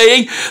throne,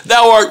 saying,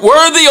 Thou art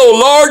worthy, O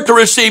Lord, to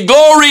receive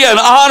glory and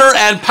honor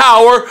and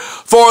power,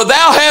 for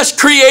thou hast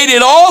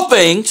created all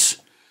things,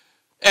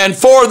 and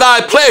for thy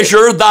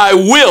pleasure, thy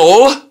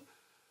will.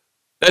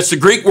 That's the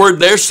Greek word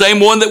there, same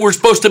one that we're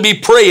supposed to be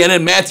praying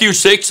in Matthew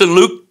 6 and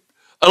Luke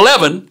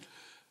 11.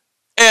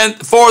 And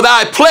for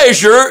thy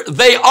pleasure,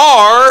 they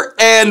are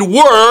and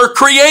were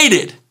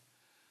created.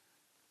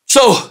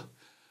 So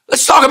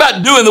let's talk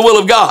about doing the will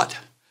of God.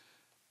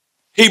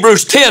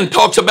 Hebrews 10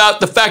 talks about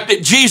the fact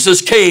that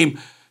Jesus came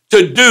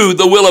to do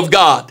the will of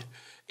God.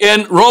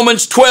 in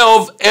Romans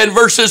 12 and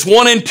verses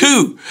 1 and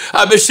 2.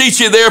 I beseech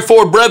you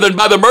therefore, brethren,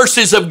 by the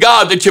mercies of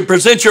God, that you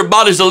present your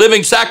bodies a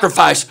living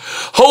sacrifice,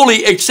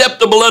 holy,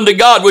 acceptable unto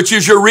God, which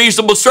is your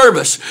reasonable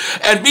service.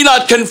 And be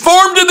not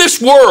conformed to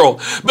this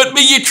world, but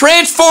be ye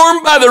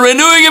transformed by the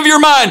renewing of your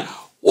mind.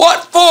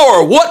 What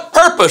for? What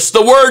purpose?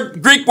 The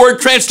Greek word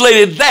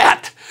translated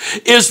that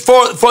is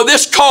for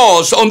this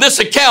cause, on this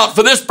account,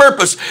 for this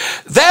purpose,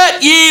 that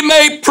ye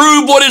may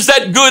prove what is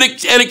that good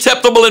and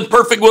acceptable and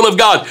perfect will of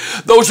God.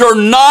 Those are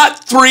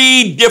not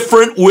three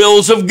different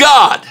wills of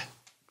God.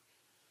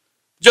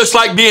 Just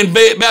like being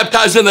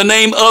baptized in the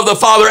name of the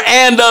Father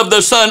and of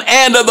the Son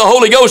and of the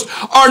Holy Ghost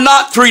are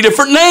not three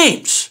different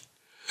names.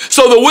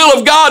 So the will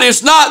of God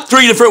is not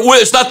three different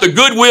wills. It's not the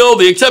good will,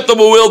 the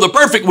acceptable will, the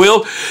perfect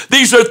will.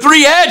 These are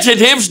three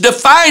adjectives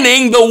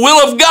defining the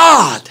will of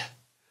God.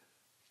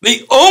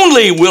 The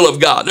only will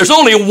of God. There's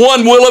only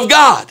one will of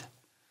God.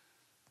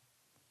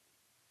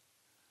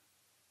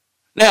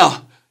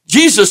 Now,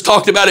 Jesus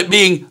talked about it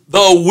being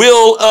the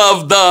will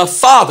of the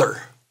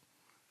Father.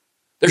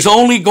 There's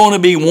only going to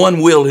be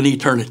one will in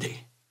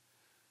eternity.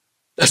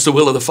 That's the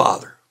will of the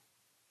Father.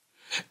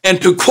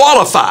 And to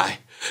qualify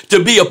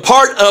to be a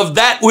part of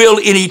that will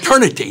in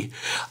eternity,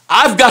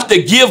 I've got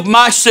to give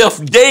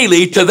myself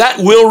daily to that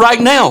will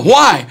right now.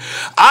 Why?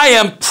 I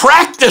am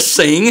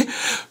practicing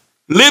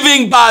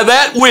living by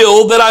that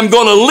will that I'm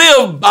going to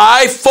live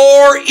by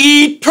for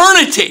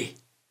eternity.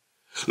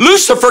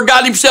 Lucifer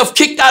got himself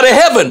kicked out of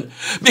heaven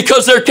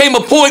because there came a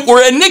point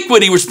where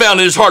iniquity was found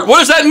in his heart. What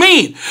does that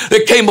mean?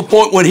 There came a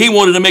point when he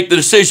wanted to make the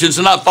decisions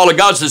and not follow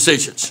God's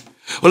decisions.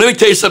 Well, let me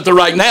tell you something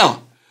right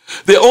now.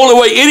 The only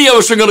way any of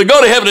us are going to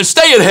go to heaven and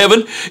stay in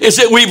heaven is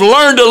that we've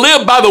learned to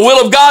live by the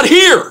will of God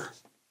here.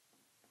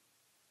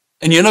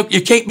 And you know,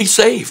 you can't be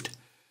saved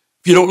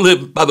if you don't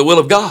live by the will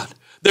of God.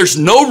 There's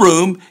no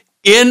room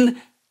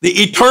in the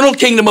eternal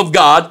kingdom of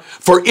God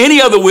for any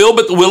other will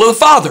but the will of the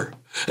Father.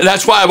 And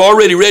that's why I've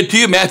already read to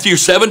you Matthew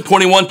 7,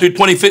 21 through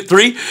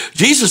 23.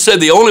 Jesus said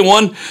the only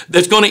one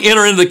that's going to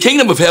enter into the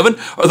kingdom of heaven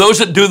are those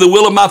that do the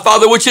will of my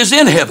Father which is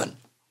in heaven.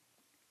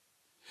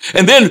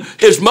 And then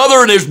his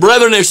mother and his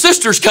brethren and his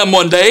sisters come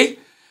one day,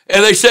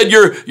 and they said,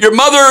 your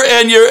mother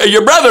and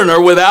your brethren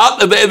are without.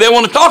 They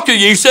want to talk to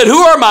you. He said, who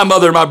are my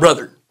mother and my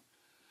brethren?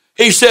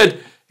 He said,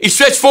 he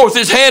stretched forth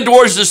his hand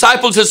towards his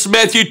disciples, this is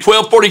Matthew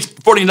 12,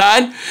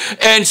 49,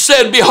 and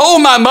said,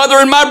 behold my mother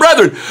and my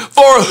brethren,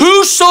 for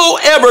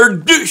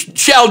whosoever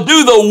shall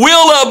do the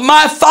will of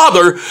my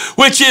Father,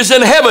 which is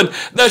in heaven,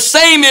 the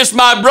same is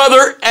my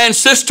brother and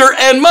sister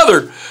and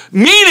mother.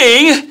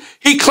 Meaning,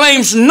 he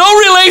claims no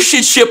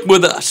relationship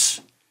with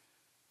us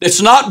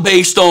that's not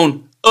based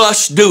on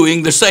us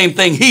doing the same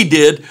thing he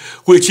did,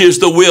 which is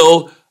the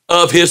will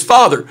of his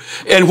Father.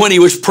 And when he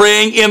was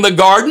praying in the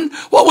garden,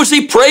 what was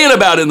he praying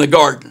about in the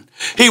garden?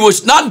 He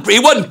wasn't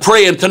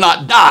praying to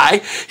not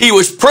die. He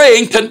was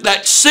praying to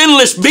that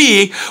sinless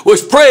being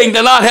was praying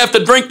to not have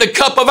to drink the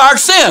cup of our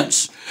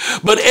sins.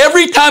 But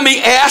every time he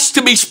asked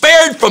to be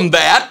spared from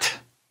that,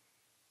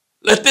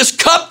 let this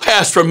cup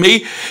pass from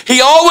me,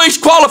 he always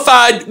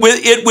qualified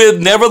with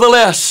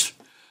nevertheless,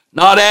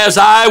 not as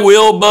I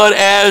will, but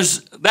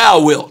as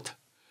thou wilt.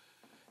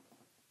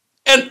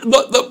 And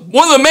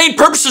one of the main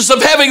purposes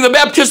of having the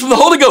baptism of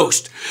the Holy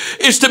Ghost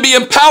is to be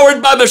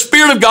empowered by the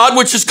Spirit of God,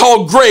 which is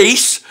called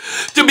grace,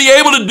 to be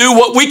able to do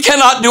what we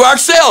cannot do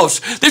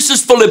ourselves. This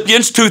is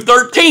Philippians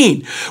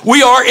 2:13.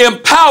 We are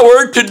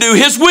empowered to do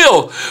his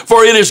will.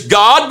 For it is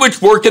God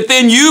which worketh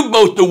in you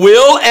both to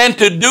will and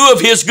to do of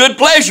his good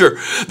pleasure.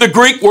 The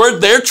Greek word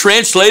there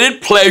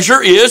translated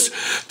pleasure is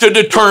to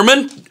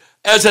determine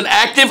as an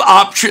active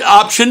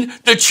option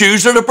to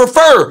choose or to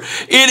prefer.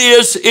 It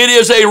is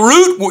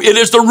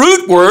the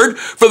root word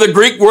for the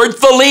Greek word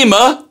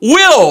thelema,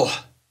 will.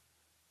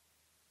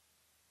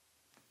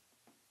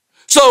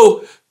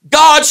 So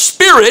God's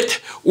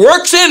Spirit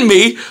works in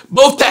me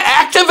both to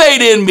activate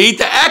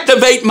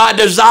my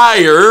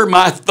desire,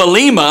 my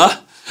thelema,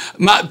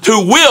 to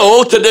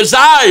will, to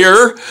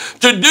desire,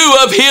 to do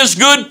of his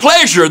good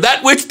pleasure,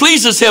 that which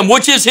pleases him,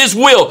 which is his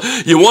will.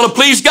 You want to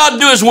please God,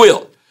 do his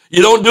will.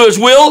 You don't do his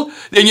will,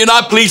 then you're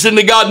not pleasing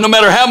to God no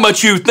matter how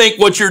much you think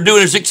what you're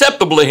doing is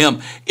acceptable to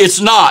him.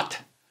 It's not.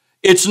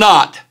 It's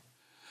not.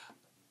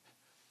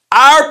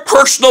 Our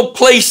personal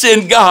place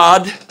in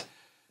God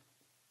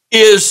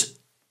is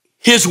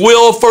his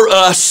will for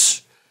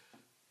us,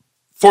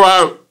 for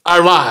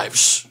our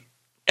lives.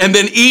 And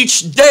then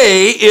each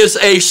day is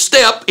a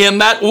step in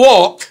that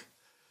walk,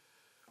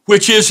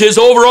 which is his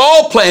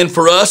overall plan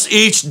for us.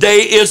 Each day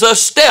is a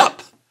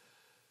step.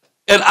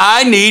 And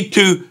I need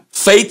to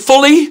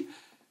faithfully,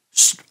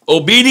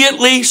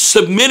 obediently,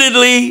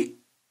 submittedly,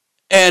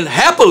 and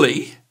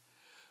happily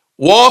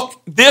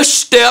walk this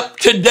step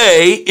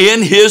today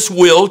in his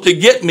will to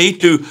get me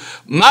to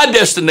my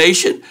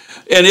destination.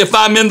 And if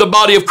I'm in the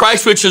body of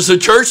Christ, which is the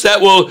church,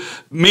 that will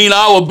mean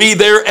I will be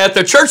there at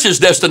the church's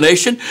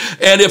destination.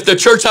 And if the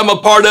church I'm a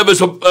part of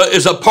is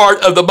a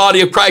part of the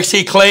body of Christ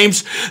he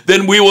claims,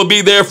 then we will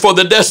be there for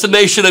the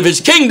destination of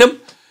his kingdom,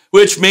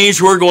 which means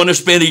we're going to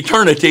spend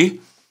eternity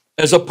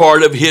as a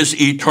part of his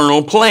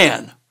eternal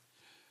plan.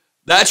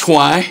 That's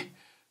why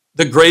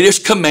the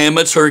greatest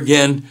commandments are,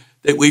 again,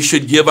 that we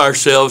should give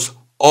ourselves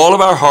all of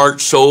our heart,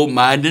 soul,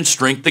 mind, and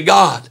strength to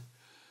God.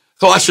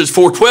 Colossians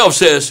 4:12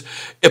 says,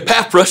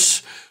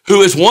 Epaphras,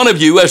 who is one of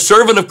you, a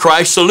servant of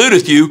Christ,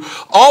 saluteth you,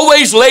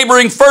 always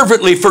laboring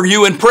fervently for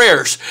you in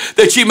prayers,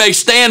 that you may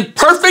stand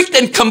perfect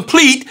and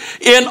complete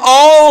in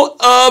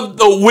all of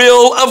the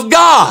will of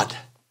God.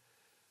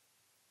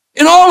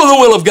 In all of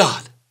the will of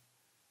God.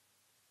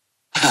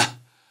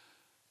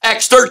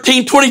 Acts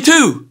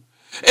 13:22.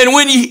 And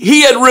when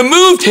he had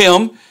removed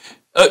him,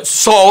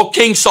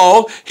 King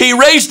Saul, he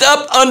raised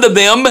up unto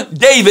them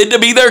David to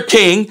be their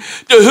king,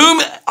 to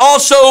whom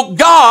also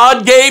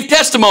God gave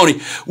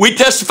testimony. We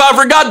testify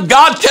for God.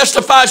 God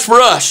testifies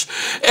for us,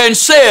 and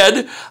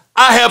said,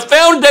 I have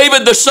found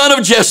David the son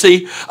of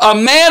Jesse, a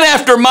man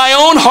after my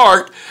own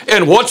heart.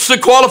 And what's the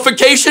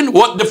qualification?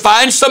 What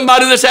defines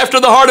somebody that's after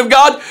the heart of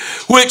God?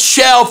 Which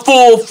shall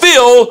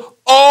fulfill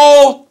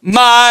all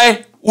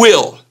my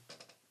will.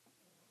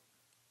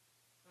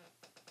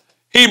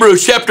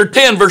 Hebrews chapter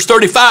 10, verse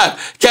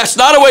 35. Cast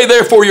not away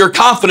therefore your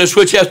confidence,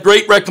 which hath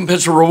great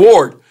recompense of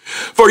reward.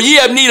 For ye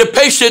have need of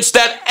patience,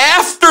 that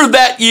after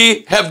that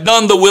ye have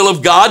done the will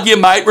of God, ye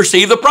might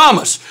receive the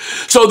promise.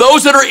 So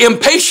those that are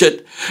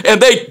impatient,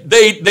 and they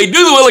do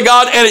the will of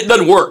God, and it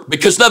doesn't work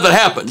because nothing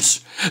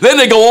happens. Then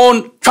they go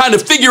on trying to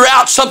figure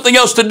out something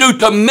else to do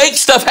to make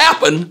stuff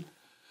happen.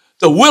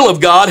 The will of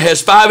God has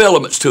 5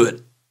 elements to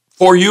it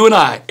for you and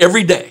I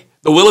every day.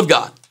 The will of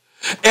God.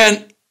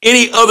 And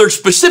any other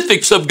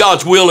specifics of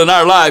God's will in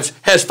our lives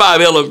has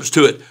 5 elements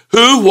to it.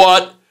 Who,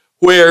 what,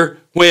 where,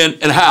 when,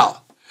 and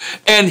how.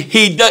 And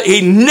he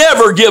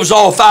never gives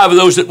all 5 of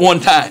those at one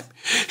time.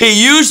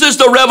 He uses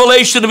the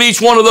revelation of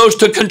each one of those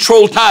to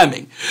control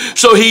timing.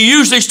 So he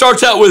usually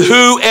starts out with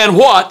who and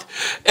what,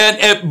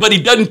 but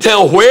he doesn't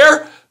tell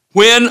where,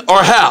 when,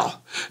 or how.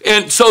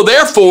 And so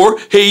therefore,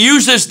 he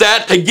uses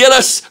that to get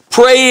us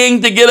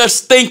praying, to get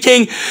us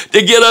thinking,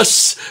 to get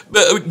us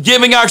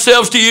giving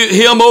ourselves to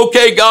him.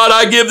 Okay, God,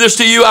 I give this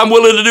to you. I'm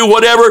willing to do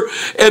whatever.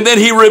 And then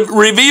he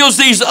reveals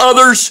these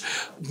others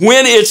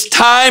when it's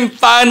time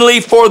finally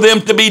for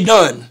them to be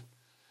done.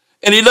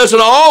 And he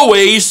doesn't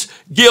always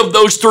give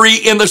those 3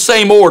 in the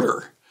same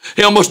order.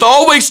 He almost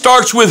always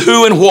starts with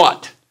who and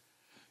what.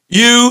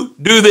 You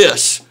do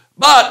this.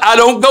 But I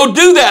don't go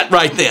do that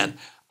right then.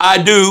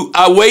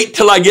 I wait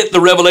till I get the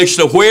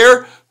revelation of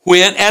where,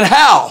 when, and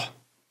how.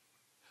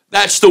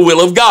 That's the will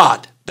of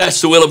God.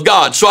 That's the will of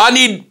God. So I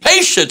need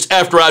patience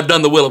after I've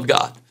done the will of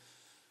God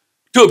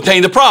to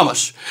obtain the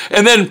promise.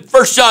 And then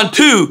 1 John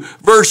 2,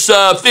 verse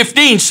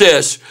 15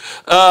 says,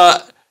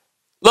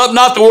 love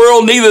not the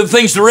world, neither the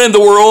things that are in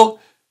the world.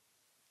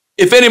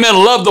 If any man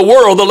love the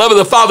world, the love of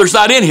the Father is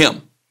not in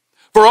him.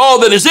 For all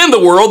that is in the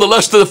world, the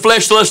lust of the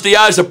flesh, the lust of the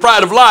eyes, the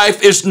pride of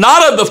life, is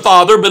not of the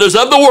Father, but is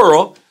of the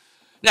world.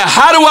 Now,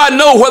 how do I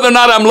know whether or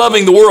not I'm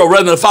loving the world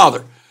rather than the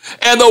Father?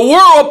 And the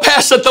world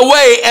passeth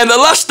away, and the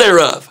lust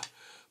thereof.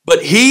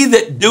 But he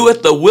that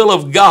doeth the will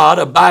of God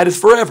abideth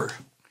forever.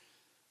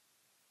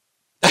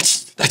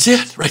 That's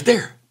it right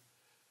there.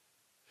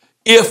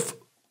 If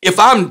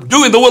I'm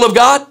doing the will of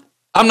God,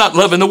 I'm not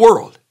loving the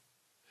world.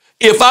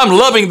 If I'm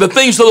loving the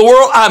things of the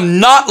world, I'm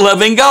not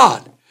loving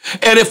God.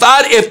 And if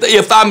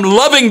I'm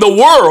loving the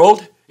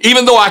world,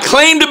 even though I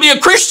claim to be a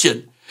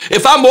Christian,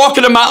 if I'm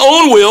walking in my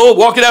own will,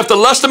 walking after the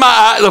lust of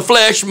the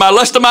flesh, my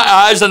lust of my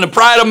eyes, and the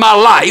pride of my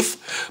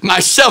life, my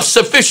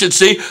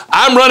self-sufficiency,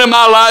 I'm running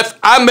my life,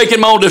 I'm making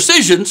my own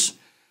decisions,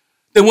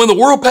 then when the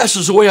world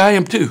passes away, I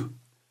am too.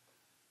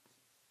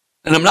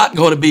 And I'm not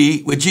going to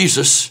be with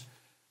Jesus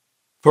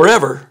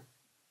forever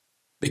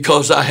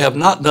because I have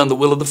not done the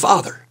will of the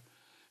Father.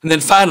 And then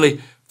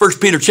finally, 1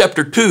 Peter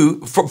chapter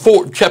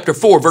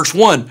 4, verse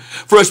 1,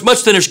 for as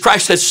much then as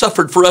Christ has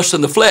suffered for us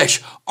in the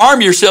flesh,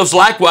 arm yourselves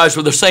likewise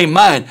with the same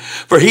mind.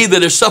 For he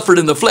that has suffered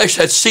in the flesh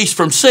hath ceased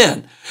from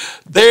sin,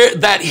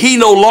 that he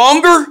no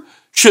longer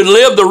should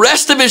live the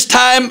rest of his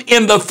time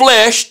in the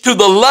flesh to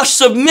the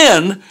lusts of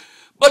men,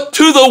 but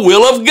to the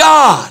will of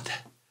God.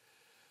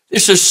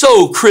 This is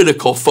so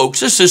critical, folks.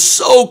 This is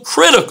so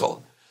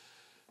critical.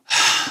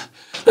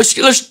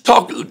 Let's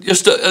talk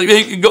just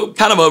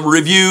kind of a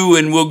review,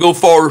 and we'll go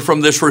forward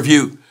from this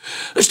review.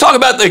 Let's talk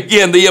about,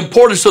 again, the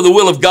importance of the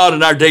will of God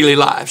in our daily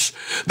lives.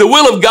 The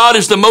will of God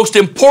is the most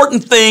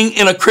important thing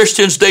in a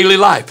Christian's daily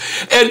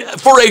life. And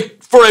for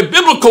a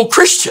biblical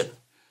Christian,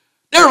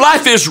 their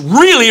life is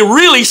really,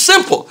 really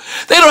simple.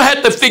 They don't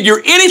have to figure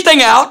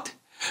anything out.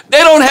 They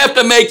don't have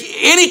to make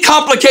any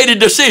complicated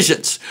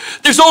decisions.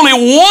 There's only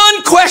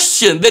one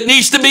question that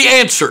needs to be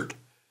answered.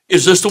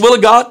 Is this the will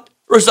of God,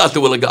 or is not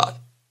the will of God?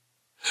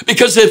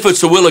 Because if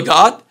it's the will of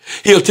God,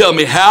 he'll tell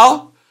me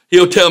how,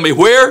 he'll tell me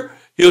where,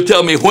 he'll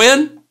tell me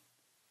when,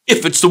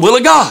 if it's the will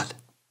of God.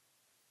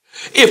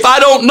 If I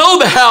don't know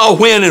the how,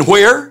 when, and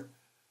where,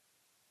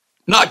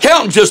 not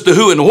counting just the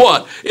who and the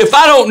what, if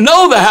I don't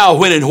know the how,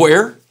 when, and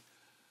where,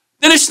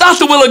 then it's not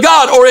the will of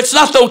God, or it's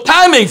not the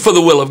timing for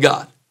the will of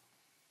God.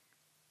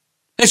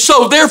 And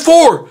so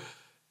therefore,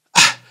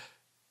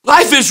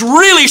 Life is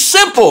really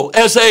simple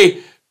as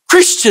a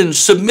Christian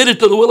submitted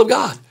to the will of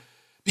God,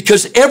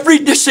 because every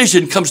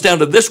decision comes down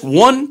to this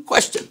one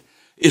question.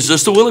 Is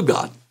this the will of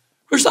God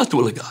or is it not the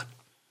will of God?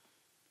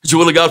 Is the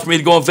will of God for me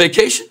to go on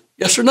vacation?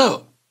 Yes or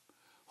no?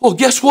 Well,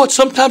 guess what?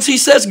 Sometimes he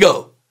says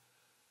go.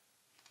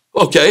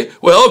 Okay,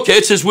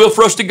 it's his will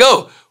for us to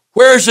go.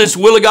 Where is his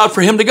will of God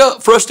for him to go,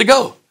 for us to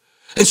go?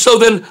 And so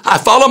then I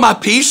follow my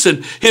peace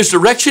and his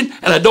direction,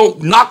 and I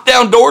don't knock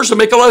down doors and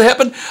make all that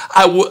happen.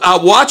 I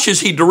watch as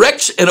he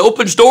directs and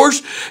opens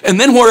doors,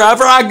 and then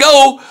wherever I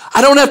go,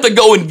 I don't have to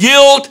go in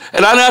guilt,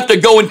 and I don't have to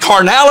go in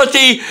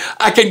carnality.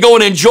 I can go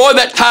and enjoy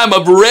that time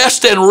of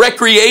rest and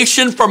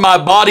recreation for my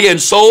body and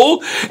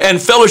soul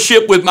and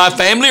fellowship with my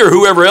family or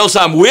whoever else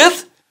I'm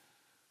with,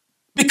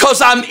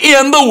 because I'm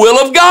in the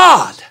will of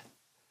God.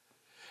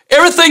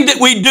 Everything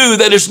that we do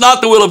that is not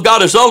the will of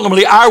God is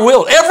ultimately our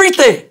will.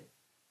 Everything.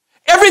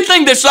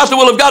 Everything that's not the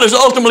will of God is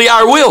ultimately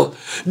our will.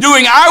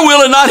 Doing our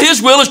will and not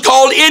his will is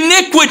called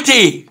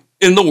iniquity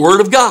in the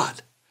Word of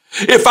God.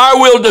 If our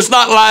will does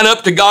not line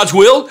up to God's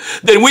will,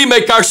 then we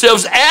make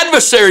ourselves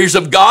adversaries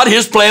of God,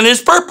 his plan, and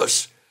his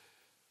purpose.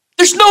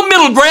 There's no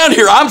middle ground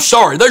here. I'm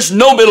sorry. There's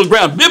no middle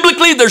ground.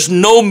 Biblically, there's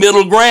no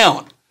middle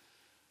ground.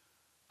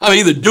 I'm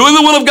either doing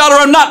the will of God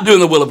or I'm not doing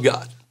the will of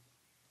God.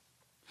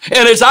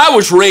 And as I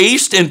was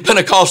raised in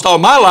Pentecost all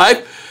my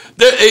life,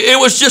 it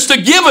was just a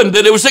given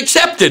that it was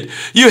accepted.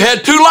 You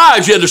had two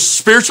lives. You had the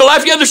spiritual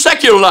life, you had the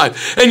secular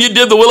life. And you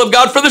did the will of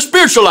God for the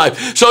spiritual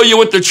life. So you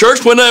went to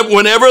church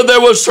whenever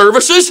there was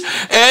services,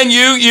 and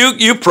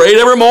you prayed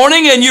every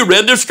morning, and you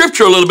read the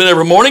scripture a little bit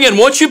every morning. And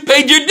once you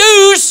paid your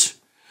dues,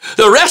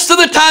 the rest of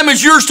the time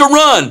is yours to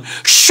run.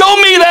 Show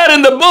me that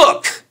in the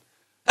book.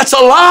 That's a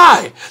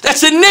lie.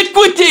 That's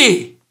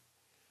iniquity.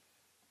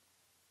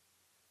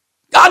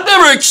 God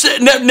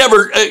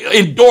never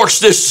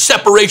endorsed this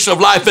separation of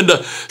life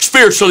into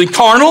spiritual and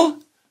carnal.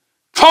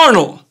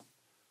 Carnal.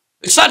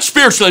 It's not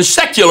spiritual and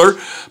secular.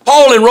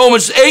 Paul in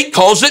Romans 8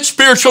 calls it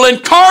spiritual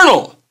and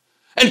carnal.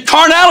 And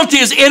carnality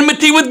is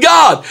enmity with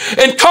God.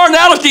 And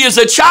carnality is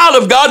a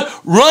child of God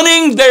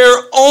running their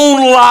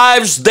own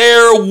lives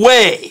their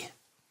way.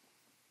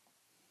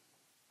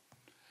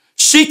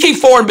 Seeking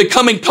for and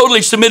becoming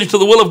totally submitted to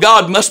the will of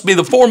God must be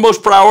the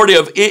foremost priority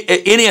of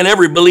any and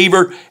every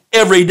believer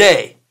every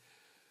day.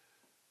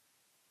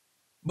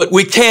 But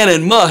we can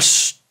and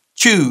must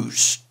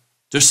choose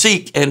to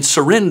seek for and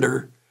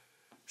surrender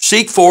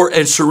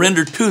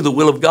to the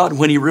will of God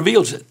when he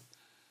reveals it.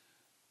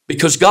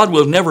 Because God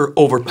will never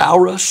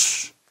overpower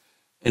us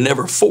and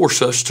never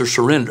force us to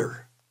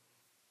surrender.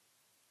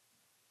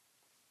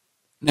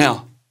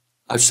 Now,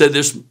 I've said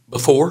this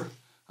before,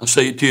 I'll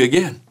say it to you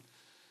again.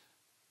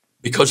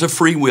 Because of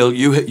free will,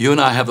 you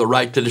and I have the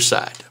right to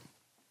decide.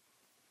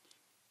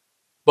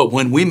 But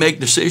when we make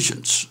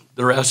decisions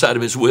that are outside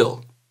of his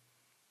will,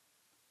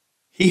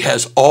 he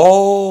has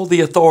all the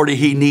authority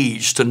he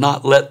needs to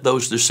not let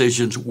those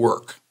decisions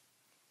work.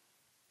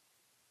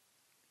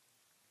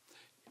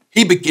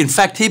 In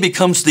fact, he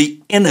becomes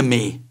the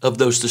enemy of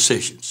those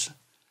decisions.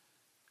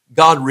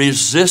 God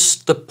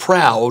resists the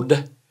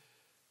proud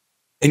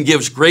and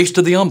gives grace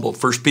to the humble.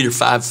 1 Peter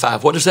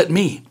 5:5. What does that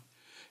mean?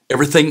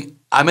 Everything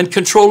I'm in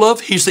control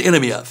of, he's the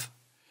enemy of.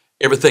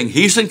 Everything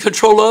he's in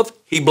control of,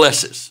 he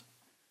blesses.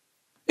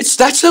 It's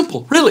that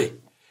simple, really.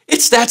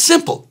 It's that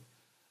simple.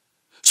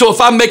 So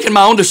if I'm making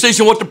my own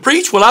decision what to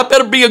preach, well, I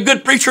better be a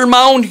good preacher in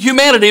my own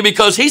humanity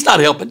because he's not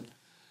helping.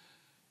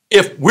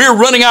 If we're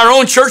running our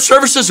own church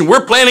services and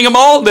we're planning them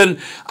all, then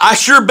I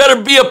sure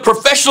better be a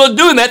professional at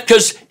doing that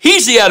because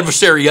he's the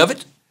adversary of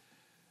it.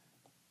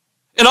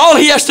 And all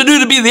he has to do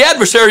to be the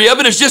adversary of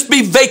it is just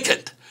be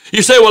vacant.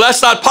 You say, well,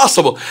 that's not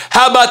possible.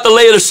 How about the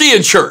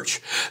Laodicean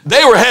church?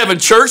 They were having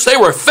church. They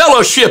were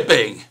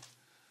fellowshipping.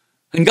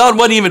 And God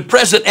wasn't even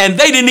present, and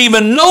they didn't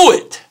even know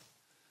it.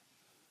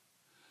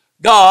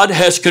 God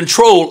has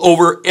control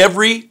over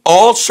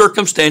all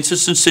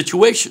circumstances and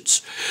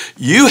situations.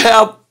 You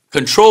have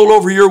control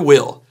over your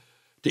will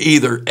to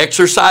either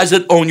exercise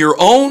it on your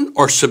own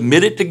or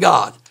submit it to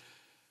God.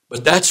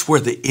 But that's where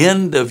the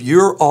end of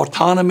your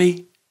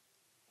autonomy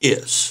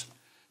is,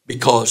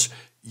 because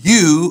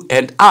you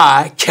and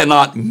I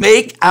cannot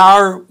make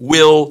our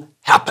will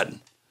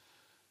happen.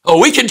 Oh,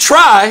 we can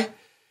try,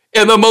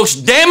 and the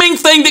most damning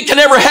thing that can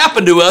ever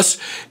happen to us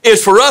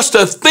is for us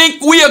to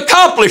think we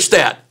accomplished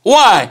that.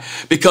 Why?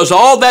 Because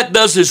all that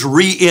does is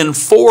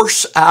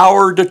reinforce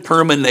our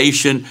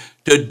determination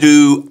to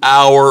do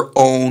our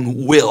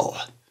own will,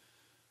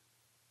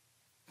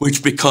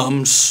 which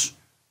becomes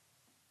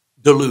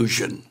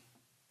delusion.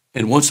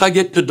 And once I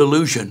get to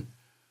delusion,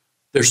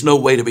 there's no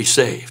way to be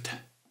saved.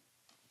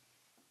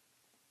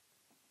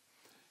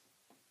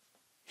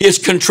 His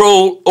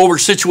control over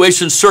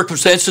situations,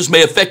 circumstances may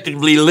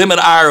effectively limit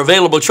our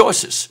available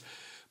choices,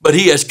 but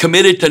he has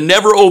committed to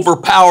never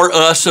overpower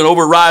us and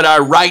override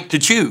our right to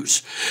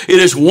choose. It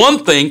is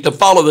one thing to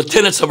follow the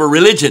tenets of a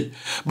religion,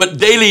 but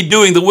daily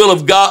doing the will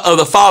of God, of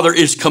the Father,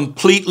 is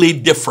completely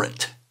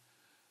different.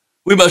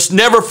 We must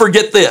never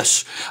forget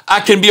this. I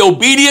can be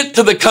obedient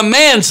to the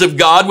commands of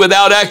God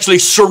without actually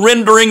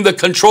surrendering the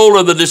control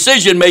of the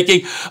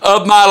decision-making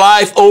of my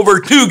life over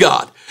to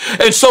God.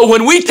 And so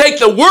when we take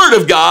the Word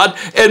of God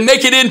and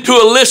make it into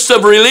a list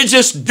of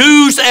religious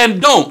do's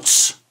and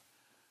don'ts,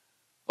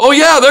 oh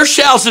yeah, there's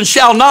shalls and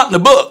shall not in the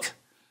book.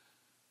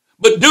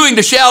 But doing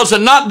the shalls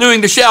and not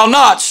doing the shall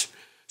nots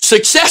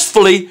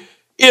successfully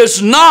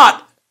is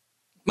not,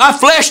 my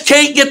flesh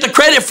can't get the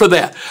credit for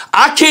that.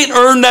 I can't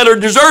earn that or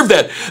deserve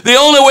that. The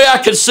only way I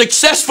can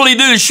successfully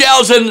do the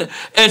shalls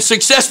and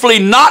successfully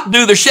not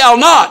do the shall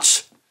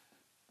nots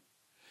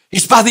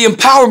is by the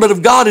empowerment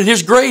of God and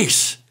His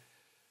grace.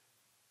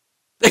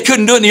 They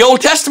couldn't do it in the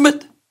Old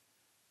Testament.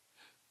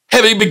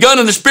 Having begun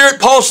in the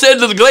Spirit, Paul said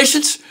to the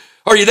Galatians,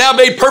 are you now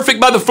made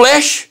perfect by the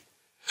flesh?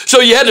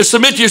 So you had to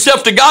submit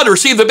yourself to God to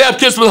receive the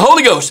baptism of the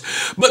Holy Ghost.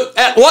 But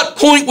at what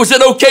point was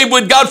it okay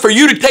with God for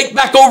you to take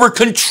back over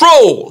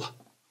control?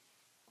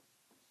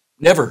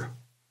 Never.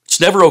 It's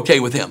never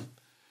okay with Him.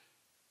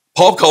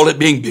 Paul called it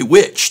being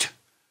bewitched,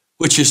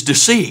 which is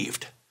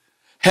deceived.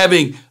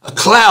 Having a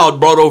cloud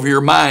brought over your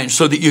mind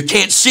so that you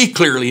can't see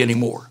clearly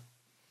anymore.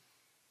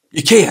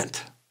 You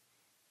can't.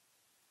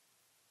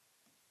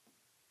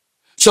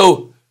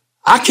 So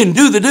I can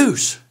do the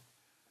do's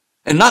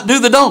and not do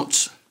the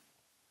don'ts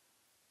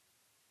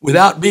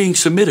without being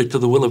submitted to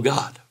the will of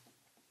God.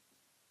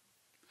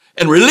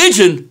 And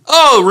religion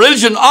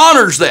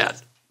honors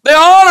that. They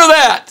honor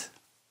that.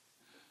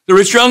 The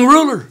rich young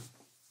ruler.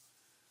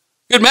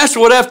 Good master,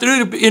 what do I have to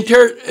do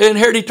to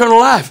inherit eternal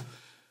life?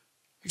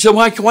 He said,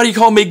 why do you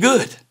call me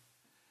good?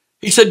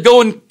 He said,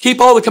 go and keep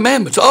all the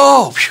commandments.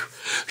 Oh,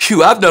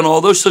 phew, I've done all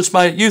those since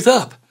my youth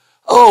up.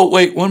 Oh,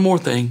 wait, one more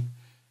thing.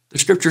 The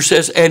scripture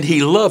says, and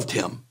he loved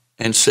him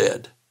and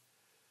said,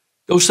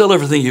 go sell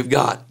everything you've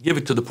got, give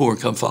it to the poor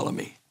and come follow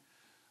me.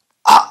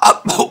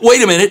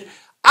 Wait a minute.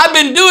 I've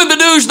been doing the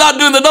do's, not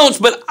doing the don'ts,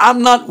 but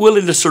I'm not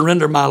willing to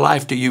surrender my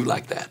life to you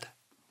like that.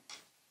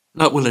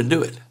 Not willing to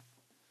do it.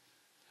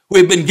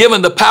 We've been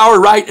given the power,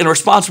 right, and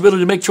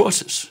responsibility to make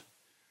choices.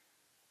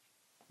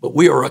 But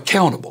we are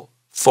accountable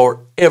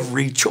for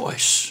every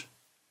choice.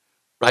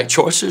 Right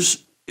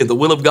choices in the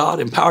will of God,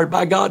 empowered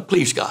by God,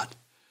 please God.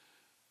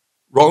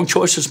 Wrong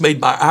choices made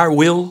by our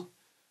will,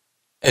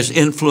 as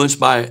influenced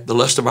by the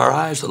lust of our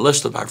eyes, the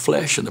lust of our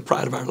flesh, and the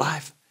pride of our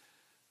life.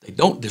 They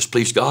don't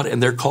displease God,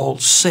 and they're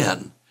called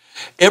sin.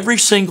 Every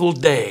single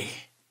day,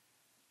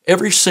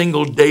 every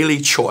single daily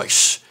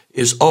choice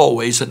is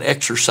always an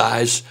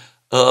exercise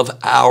of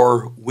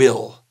our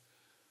will.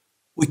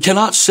 We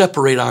cannot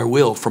separate our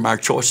will from our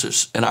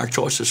choices and our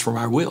choices from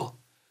our will.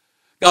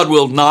 God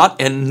will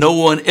not, and no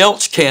one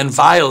else can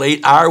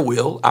violate our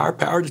will, our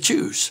power to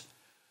choose.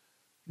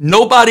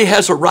 Nobody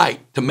has a right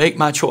to make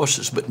my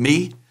choices but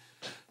me.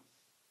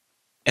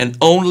 And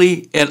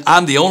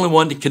I'm the only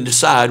one that can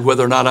decide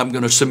whether or not I'm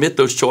going to submit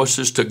those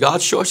choices to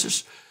God's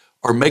choices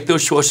or make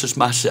those choices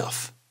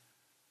myself.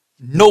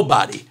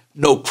 Nobody,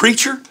 no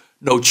preacher,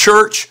 no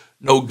church,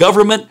 no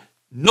government,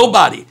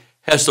 nobody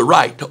has the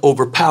right to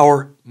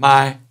overpower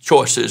my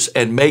choices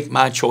and make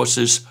my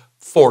choices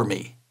for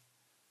me.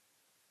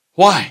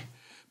 Why?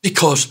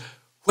 Because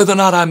whether or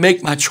not I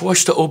make my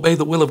choice to obey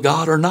the will of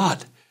God or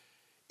not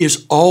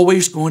is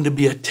always going to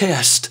be a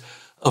test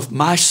of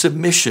my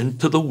submission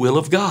to the will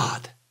of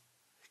God.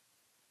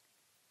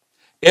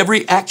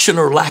 Every action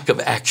or lack of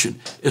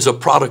action is a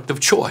product of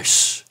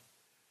choice.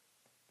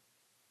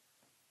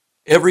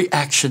 Every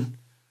action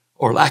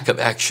or lack of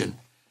action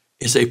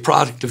is a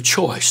product of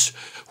choice.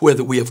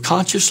 Whether we have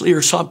consciously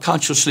or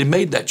subconsciously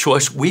made that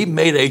choice, we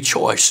made a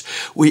choice.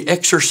 We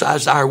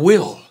exercised our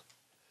will.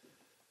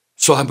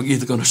 So I'm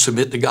either going to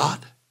submit to God.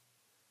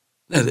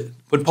 Now,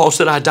 when Paul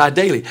said, I die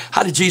daily,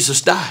 how did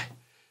Jesus die?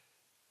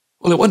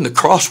 Well, it wasn't the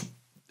cross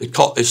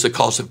that is the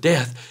cause of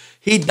death.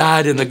 He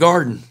died in the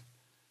garden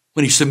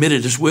when he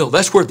submitted his will.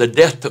 That's where the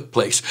death took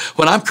place.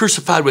 When I'm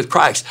crucified with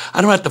Christ,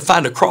 I don't have to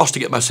find a cross to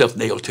get myself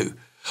nailed to.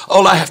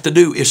 All I have to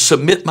do is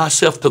submit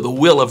myself to the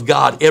will of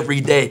God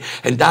every day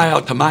and die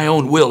out to my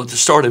own will at the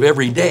start of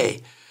every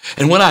day.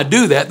 And when I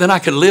do that, then I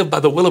can live by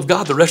the will of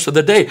God the rest of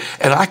the day.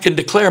 And I can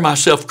declare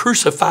myself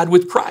crucified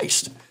with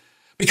Christ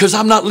because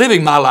I'm not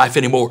living my life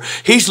anymore.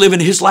 He's living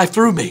his life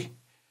through me.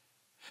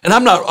 And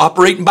I'm not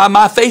operating by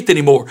my faith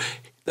anymore.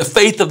 The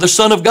faith of the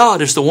Son of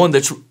God is the one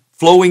that's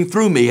flowing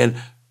through me and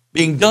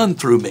being done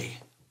through me.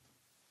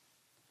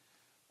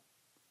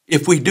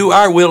 If we do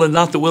our will and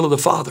not the will of the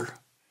Father,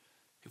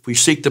 if we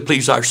seek to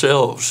please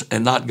ourselves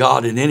and not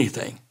God in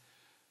anything,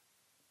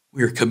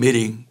 we are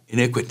committing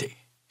iniquity.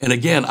 And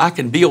again, I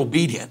can be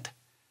obedient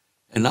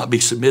and not be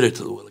submitted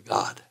to the will of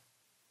God.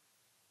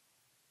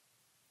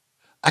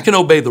 I can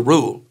obey the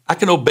rule. I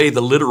can obey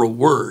the literal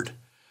word,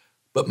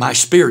 but my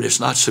spirit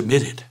is not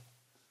submitted.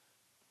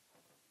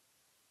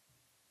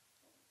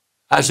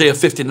 Isaiah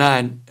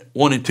 59,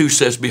 1 and 2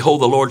 says,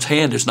 behold, the Lord's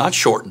hand is not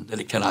shortened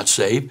that it cannot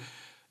save,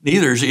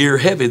 neither is ear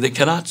heavy that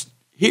cannot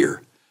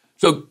hear.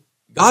 So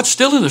God's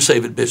still in the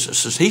saving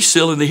business. He's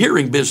still in the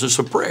hearing business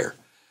of prayer.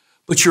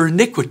 But your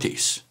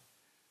iniquities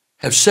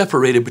have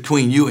separated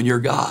between you and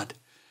your God.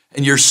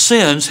 and your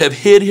sins have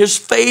hid his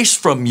face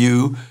from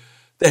you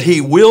that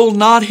he will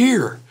not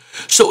hear.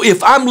 So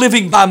if I'm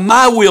living by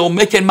my will,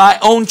 making my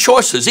own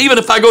choices, even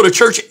if I go to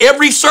church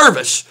every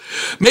service,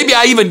 maybe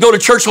I even go to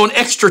church on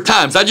extra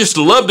times. I just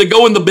love to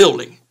go in the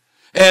building.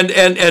 And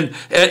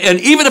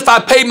even if I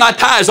pay my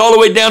tithes all the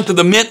way down to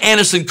the mint,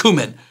 anise, and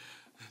cumin,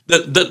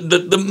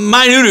 the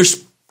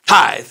minutest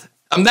tithe,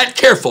 I'm that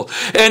careful.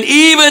 And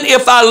even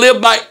if I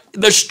live by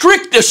the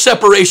strictest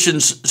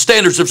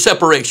standards of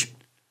separation,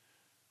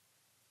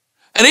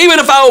 and even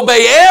if I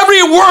obey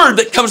every word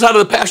that comes out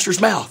of the pastor's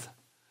mouth,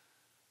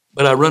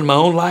 but I run my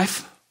own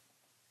life,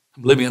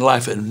 I'm living a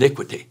life of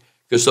iniquity.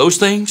 Because those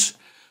things,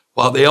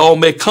 while they all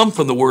may come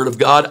from the Word of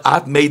God,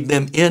 I've made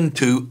them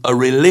into a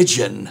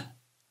religion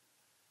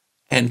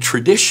and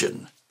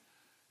tradition.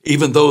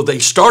 Even though they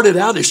started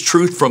out as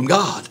truth from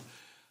God,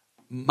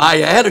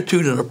 my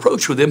attitude and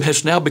approach with them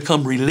has now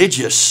become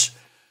religious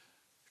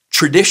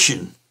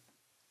tradition,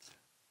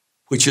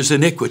 which is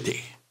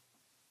iniquity.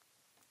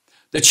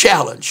 The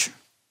challenge.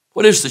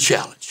 What is the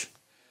challenge?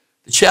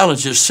 The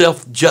challenge is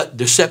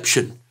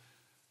self-deception,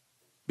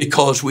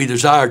 because we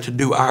desire to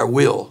do our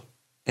will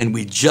and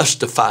we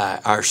justify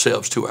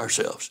ourselves to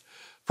ourselves.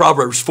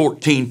 Proverbs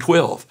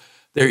 14:12,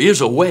 there is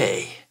a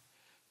way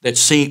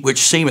which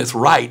seemeth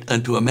right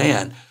unto a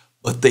man,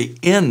 but the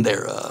end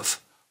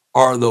thereof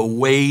are the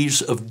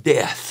ways of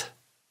death.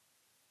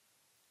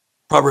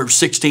 Proverbs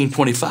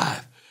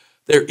 16:25,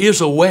 there is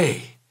a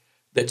way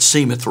that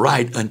seemeth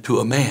right unto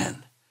a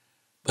man,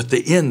 but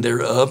the end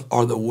thereof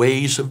are the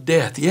ways of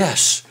death.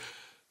 Yes,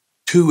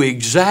 two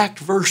exact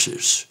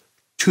verses,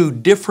 two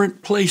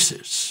different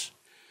places.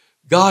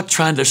 God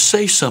trying to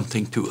say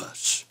something to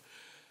us.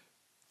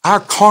 Our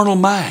carnal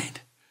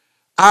mind,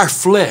 our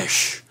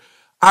flesh,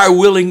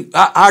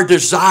 our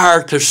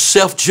desire to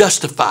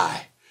self-justify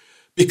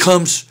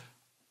becomes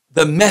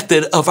the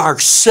method of our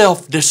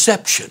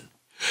self-deception.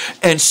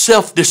 And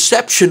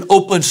self-deception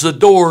opens the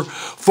door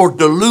for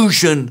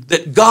delusion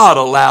that God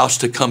allows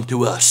to come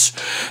to us.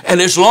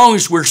 And as long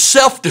as we're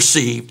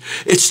self-deceived,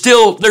 there's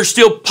still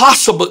a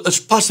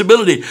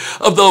possibility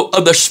of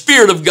the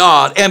Spirit of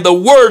God and the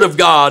Word of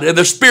God and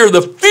the Spirit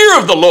of the fear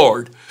of the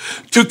Lord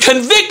to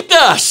convict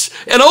us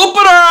and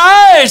open our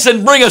eyes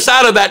and bring us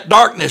out of that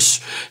darkness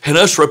and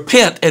us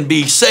repent and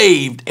be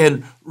saved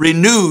and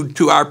renewed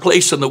to our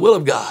place in the will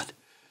of God.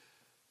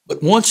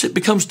 But once it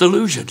becomes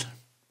delusion,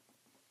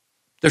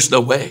 there's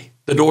no way.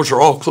 The doors are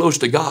all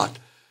closed to God.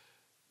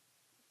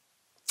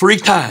 3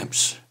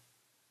 times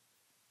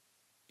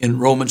in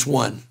Romans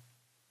 1,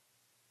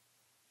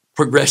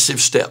 progressive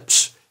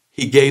steps.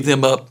 He gave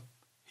them up.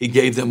 He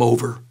gave them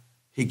over.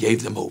 He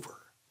gave them over.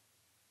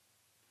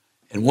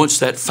 And once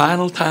that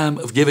final time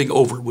of giving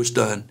over was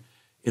done,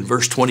 in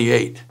verse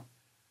 28,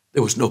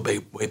 there was no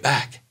way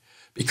back.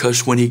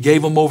 Because when he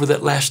gave them over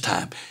that last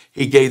time,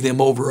 he gave them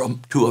over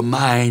to a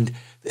mind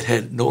that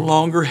had no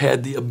longer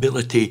had the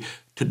ability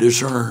to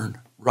discern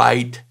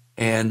right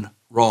and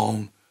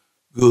wrong,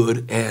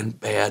 good and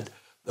bad,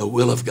 the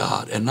will of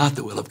God and not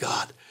the will of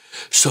God.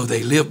 So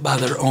they lived by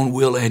their own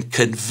will and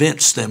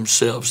convinced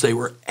themselves they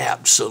were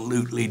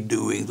absolutely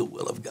doing the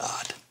will of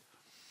God.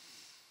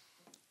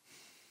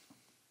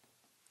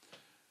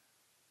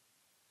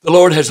 The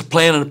Lord has a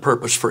plan and a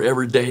purpose for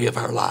every day of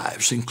our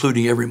lives,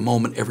 including every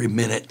moment, every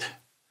minute,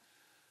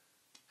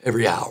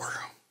 every hour.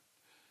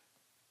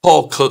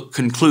 Paul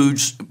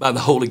concludes by the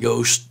Holy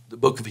Ghost the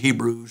book of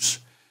Hebrews,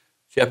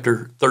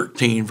 chapter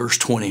 13, verse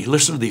 20.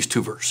 Listen to these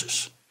 2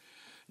 verses.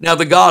 Now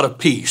the God of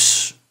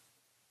peace,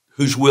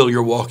 whose will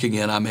you're walking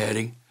in, I'm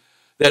adding,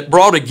 that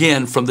brought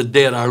again from the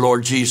dead our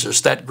Lord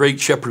Jesus, that great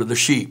shepherd of the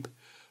sheep,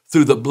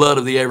 through the blood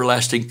of the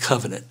everlasting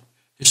covenant.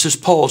 This is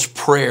Paul's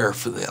prayer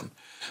for them.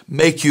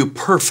 Make you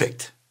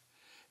perfect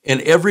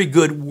in every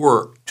good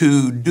work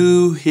to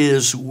do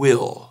his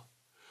will,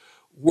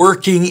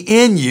 working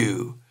in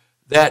you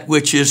that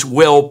which is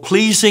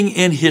well-pleasing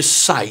in his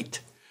sight,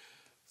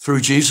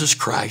 through Jesus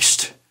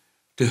Christ,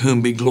 to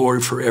whom be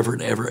glory forever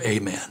and ever.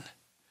 Amen.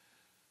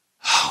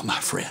 Oh, my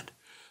friend,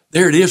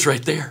 there it is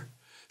right there.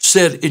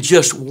 Said in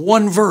just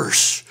one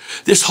verse.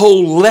 This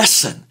whole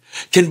lesson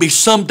can be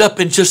summed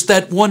up in just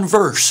that one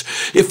verse.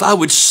 If I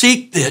would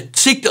seek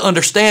to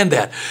understand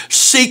that,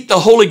 seek the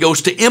Holy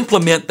Ghost to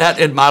implement that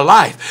in my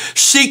life,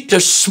 seek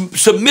to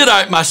submit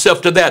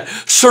myself to that,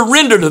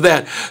 surrender to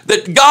that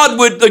God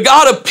would, the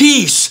God of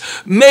peace,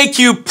 make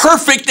you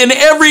perfect in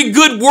every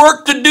good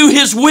work to do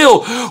his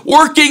will,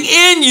 working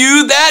in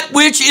you that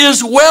which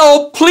is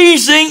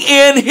well-pleasing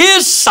in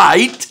his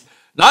sight,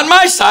 not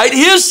my sight,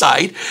 his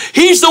sight.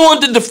 He's the one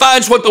that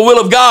defines what the will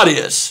of God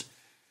is.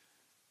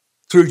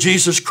 Through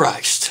Jesus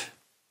Christ.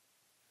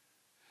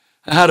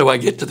 How do I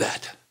get to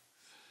that?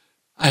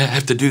 I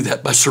have to do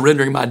that by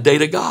surrendering my day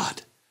to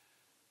God.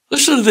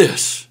 Listen to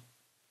this.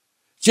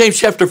 James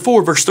chapter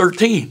 4, verse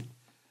 13.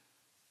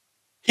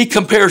 He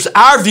compares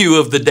our view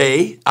of the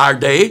day, our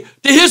day,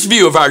 to his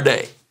view of our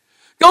day.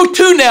 Go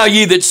to now,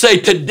 ye that say,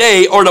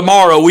 today or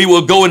tomorrow we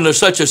will go into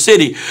such a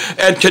city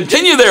and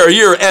continue there a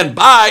year and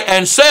buy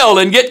and sell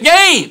and get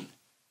gain.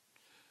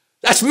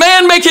 That's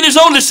man making his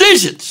own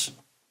decisions.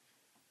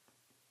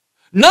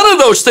 None of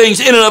those things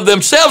in and of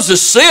themselves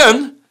is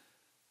sin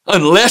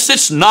unless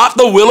it's not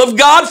the will of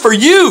God for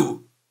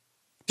you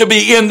to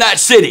be in that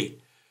city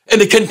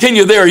and to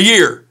continue there a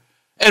year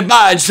and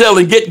buy and sell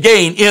and get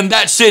gain in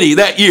that city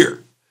that year.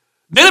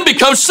 Then it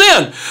becomes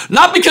sin,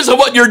 not because of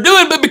what you're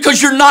doing, but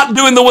because you're not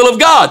doing the will of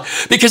God.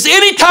 Because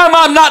anytime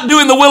I'm not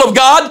doing the will of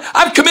God,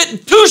 I'm committing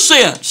two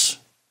sins.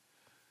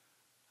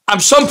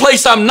 I'm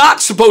someplace I'm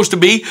not supposed to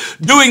be,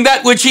 doing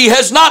that which he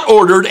has not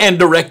ordered and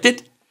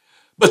directed.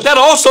 But that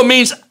also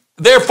means,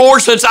 therefore,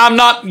 since I'm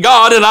not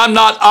God and I'm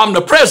not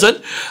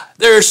omnipresent,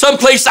 there is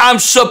someplace I'm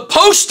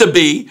supposed to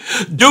be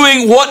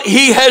doing what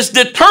he has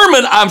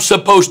determined I'm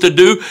supposed to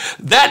do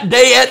that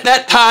day at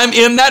that time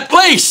in that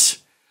place.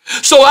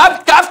 So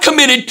I've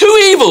committed two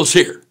evils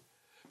here,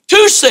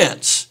 two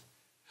sins,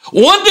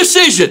 one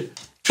decision,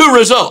 two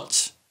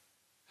results.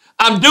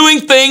 I'm doing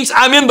things,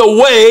 I'm in the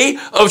way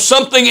of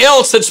something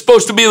else that's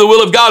supposed to be the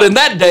will of God in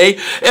that day,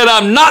 and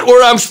I'm not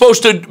where I'm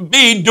supposed to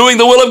be doing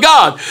the will of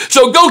God.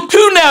 So go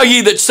to now,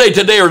 ye that say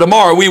today or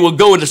tomorrow, we will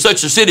go into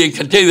such a city and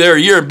continue there a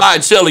year and buy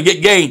and sell and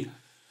get gain.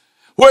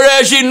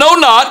 Whereas ye know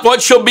not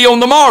what shall be on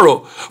the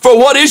morrow. For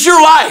what is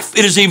your life?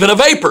 It is even a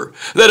vapor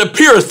that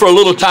appeareth for a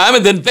little time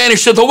and then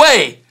vanisheth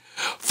away.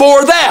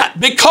 For that,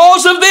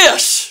 because of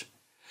this,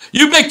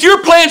 you make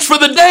your plans for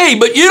the day,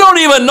 but you don't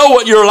even know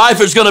what your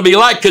life is going to be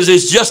like because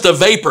it's just a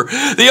vapor.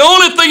 The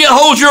only thing that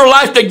holds your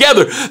life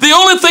together, the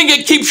only thing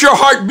that keeps your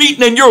heart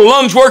beating and your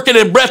lungs working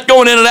and breath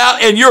going in and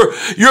out and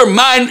your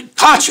mind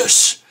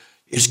conscious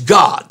is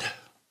God.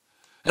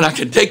 And I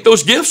can take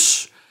those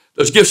gifts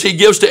he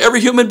gives to every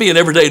human being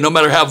every day, no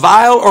matter how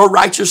vile or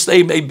righteous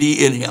they may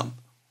be in him.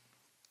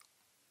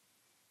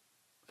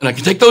 And I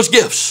can take those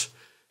gifts.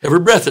 Every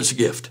breath is a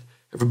gift.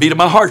 Every beat of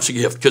my heart's a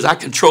gift because I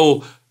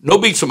control no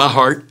beats of my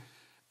heart,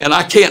 and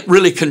I can't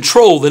really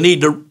control the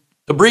need to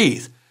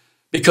breathe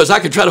because I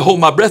can try to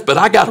hold my breath, but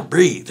I got to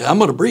breathe. I'm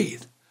going to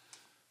breathe.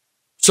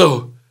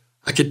 So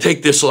I could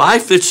take this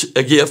life that's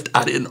a gift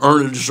I didn't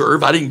earn or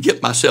deserve. I didn't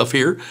get myself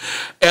here.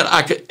 And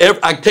I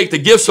could take the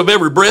gifts of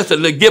every breath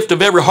and the gift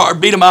of every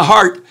beat of my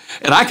heart,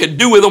 and I could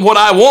do with them what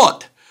I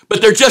want.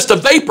 But they're just a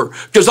vapor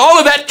because all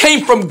of that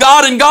came from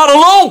God and God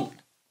alone.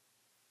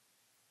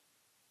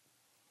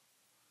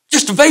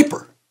 Just a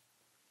vapor.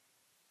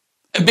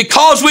 And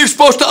because we're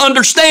supposed to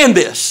understand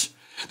this,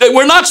 that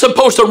we're not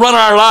supposed to run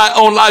our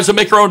own lives and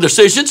make our own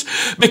decisions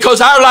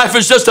because our life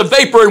is just a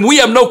vapor and we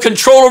have no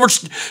control over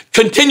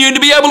continuing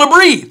to be able to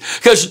breathe.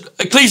 Because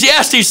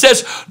Ecclesiastes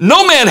says,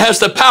 no man has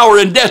the power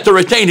in death to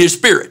retain his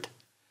spirit,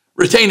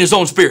 retain his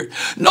own spirit.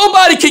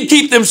 Nobody can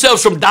keep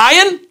themselves from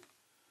dying.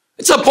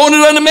 It's appointed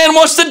unto man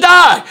wants to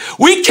die.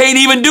 We can't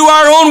even do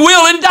our own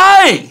will in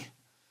dying.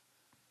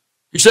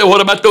 You say,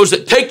 what about those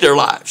that take their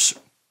lives?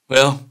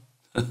 Well,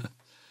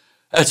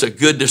 that's a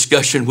good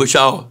discussion, which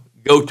I'll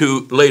go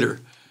to later.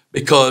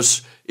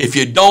 Because if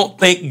you don't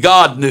think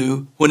God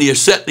knew when he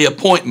set the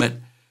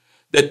appointment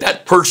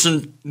that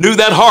person knew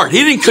that heart,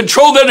 he didn't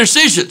control their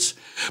decisions.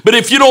 But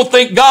if you don't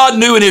think God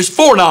knew in his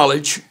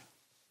foreknowledge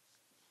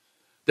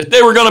that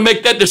they were going to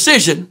make that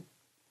decision,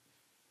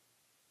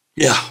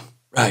 yeah,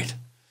 right.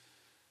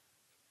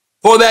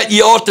 For that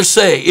ye ought to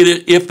say,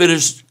 if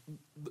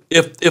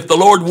the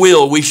Lord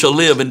will, we shall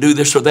live and do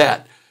this or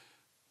that.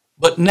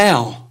 But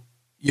now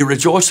you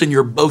rejoice in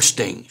your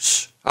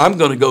boastings. I'm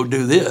going to go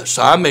do this.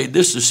 I made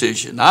this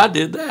decision. I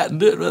did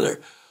that.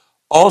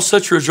 All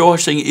such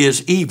rejoicing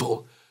is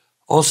evil.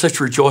 All such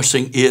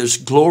rejoicing is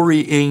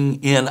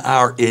glorying in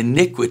our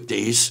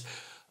iniquities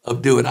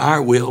of doing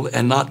our will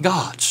and not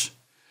God's.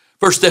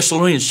 1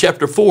 Thessalonians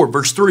chapter 4,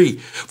 verse 3,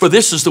 for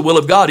this is the will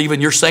of God,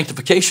 even your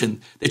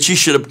sanctification, that ye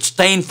should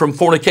abstain from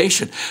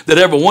fornication, that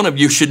every one of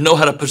you should know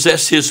how to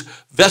possess his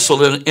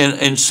vessel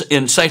in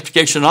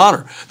sanctification and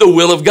honor. The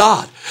will of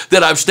God,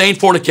 that I abstain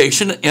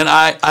fornication and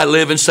I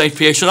live in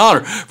sanctification and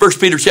honor. 1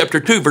 Peter chapter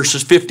 2,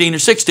 verses 15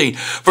 and 16,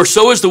 for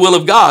so is the will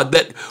of God,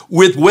 that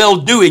with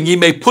well-doing ye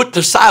may put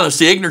to silence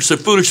the ignorance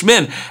of foolish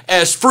men,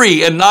 as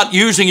free and not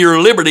using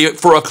your liberty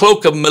for a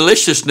cloak of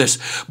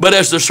maliciousness, but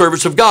as the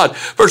servants of God.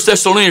 1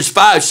 Thessalonians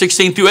 5,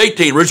 16 through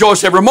 18,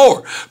 rejoice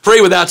evermore, pray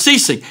without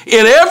ceasing.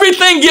 In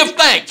everything give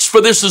thanks,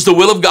 for this is the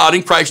will of God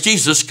in Christ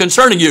Jesus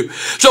concerning you.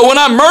 So when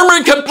I'm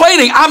murmuring,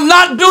 complaining, I'm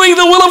not doing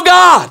the will of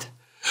God.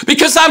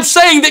 Because I'm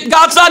saying that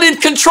God's not in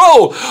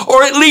control,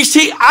 or at least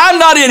I'm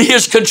not in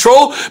his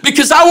control,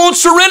 because I won't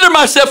surrender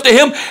myself to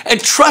him and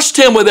trust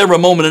him with every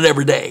moment and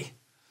every day.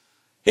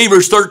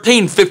 Hebrews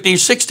 13, 15,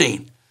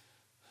 16.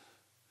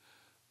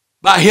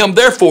 By him,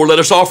 therefore, let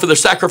us offer the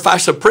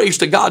sacrifice of praise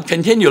to God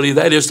continually.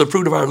 That is the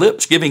fruit of our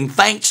lips, giving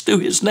thanks to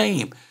his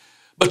name.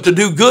 But to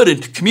do good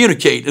and to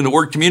communicate, and the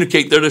word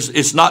communicate there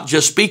is not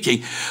just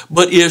speaking,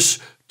 but is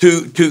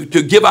to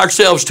give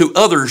ourselves to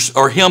others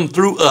or him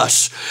through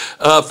us.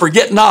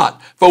 Forget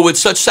not, for with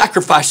such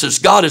sacrifices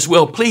God is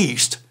well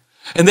pleased.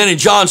 And then in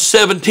John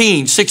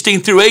 17,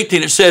 16 through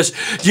 18, it says,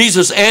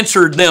 Jesus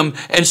answered them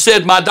and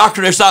said, my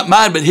doctrine is not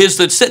mine, but his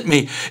that sent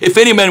me. If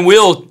any man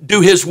will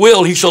do his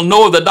will, he shall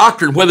know of the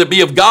doctrine, whether it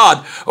be of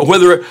God or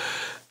whether,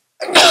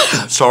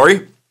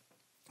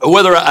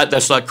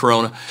 That's not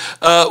Corona,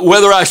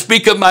 whether I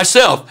speak of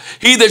myself.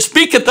 He that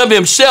speaketh of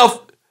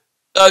himself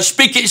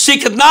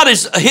seeketh not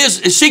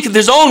seeketh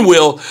his own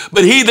will,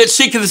 but he that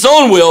seeketh his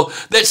own will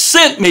that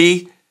sent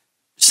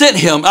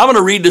him. I'm going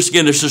to read this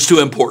again. This is too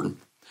important.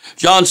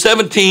 John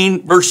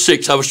 17, verse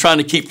 6. I was trying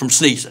to keep from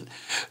sneezing.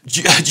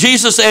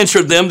 Jesus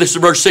answered them, this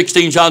is verse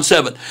 16, John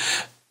 7,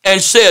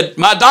 and said,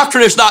 my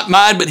doctrine is not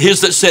mine, but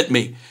his that sent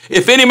me.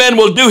 If any man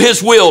will do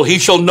his will, he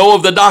shall know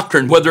of the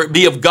doctrine, whether it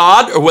be of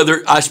God or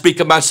whether I speak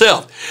of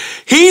myself.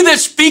 He that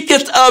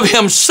speaketh of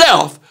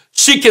himself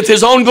seeketh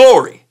his own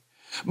glory.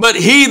 But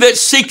he that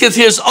seeketh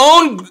his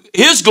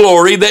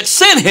glory that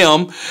sent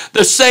him,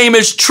 the same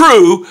is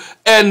true,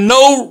 and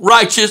no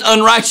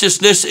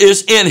unrighteousness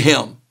is in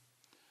him.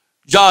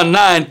 John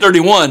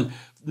 9:31.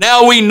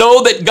 Now we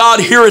know that God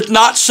heareth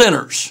not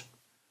sinners.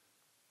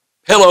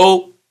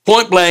 Hello,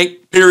 point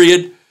blank,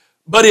 period.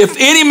 But if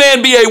any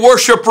man be a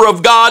worshiper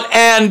of God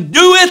and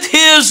doeth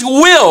his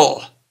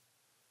will,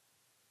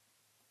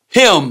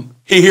 him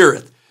he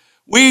heareth.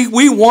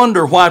 We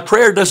wonder why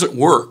prayer doesn't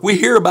work. We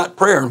hear about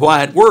prayer and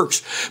why it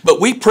works,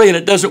 but we pray and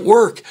it doesn't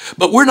work.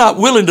 But we're not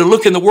willing to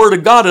look in the Word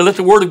of God and let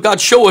the Word of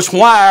God show us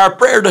why our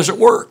prayer doesn't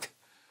work.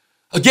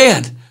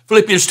 Again,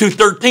 Philippians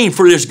 2:13,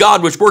 for it is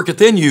God which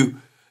worketh in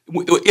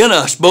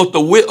us both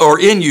the will, or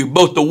in you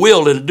both the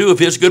will and to do of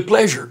his good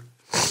pleasure.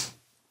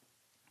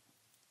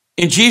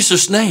 In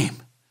Jesus' name.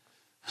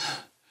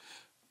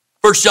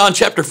 1 John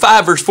chapter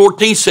 5, verse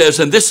 14 says,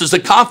 and this is the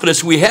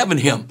confidence we have in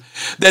him,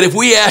 that if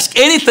we ask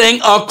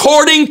anything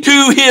according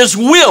to his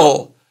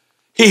will,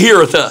 he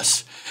heareth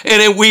us.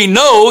 And if we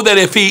know that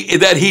if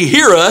he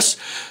hear us,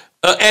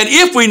 and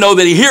if we know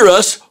that he hear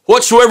us,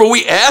 whatsoever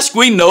we ask,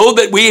 we know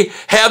that we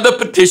have the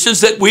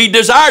petitions that we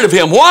desired of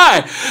him.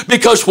 Why?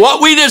 Because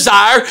what we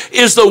desire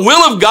is the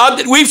will of God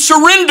that we've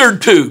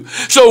surrendered to.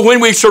 So when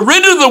we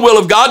surrender to the will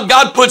of God,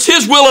 God puts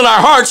his will in our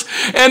hearts,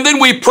 and then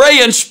we pray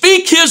and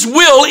speak his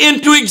will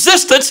into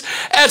existence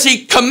as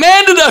he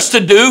commanded us to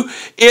do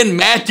in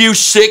Matthew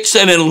 6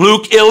 and in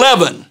Luke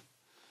 11.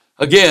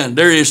 Again,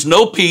 there is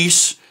no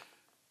peace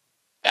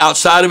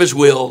outside of his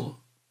will.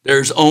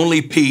 There's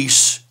only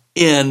peace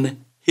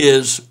in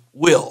his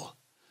will.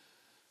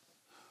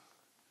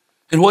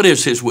 And what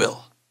is his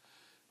will?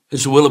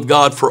 It's the will of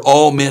God for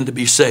all men to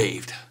be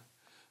saved.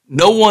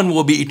 No one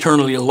will be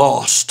eternally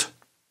lost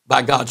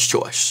by God's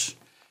choice.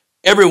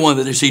 Everyone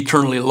that is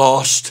eternally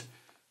lost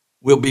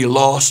will be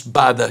lost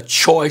by the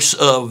choice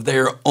of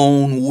their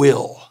own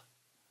will.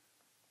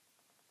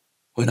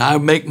 When I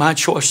make my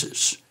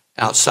choices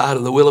outside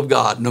of the will of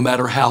God, no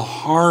matter how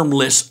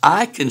harmless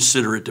I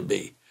consider it to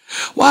be,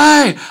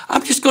 why?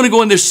 I'm just going to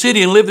go in this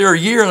city and live there a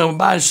year and I'm going to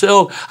buy and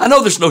sell. I know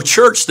there's no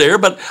church there,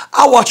 but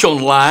I'll watch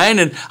online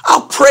and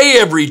I'll pray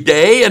every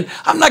day and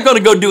I'm not going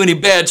to go do any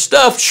bad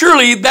stuff.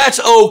 Surely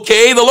that's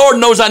okay. The Lord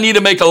knows I need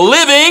to make a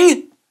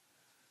living.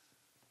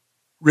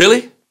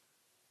 Really?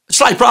 A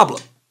slight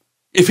problem.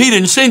 If he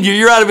didn't send you,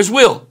 you're out of his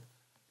will.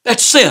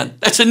 That's sin.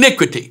 That's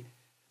iniquity.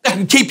 That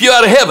can keep you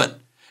out of heaven.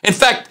 In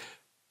fact,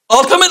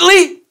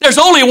 ultimately, there's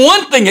only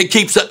one thing that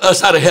keeps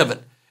us out of heaven.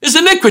 Is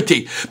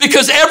iniquity,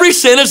 because every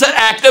sin is an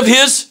act of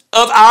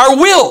our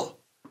will.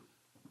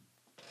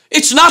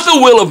 It's not the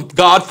will of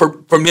God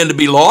for men to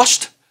be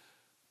lost.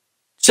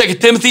 2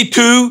 Timothy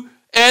 2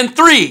 and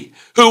 3,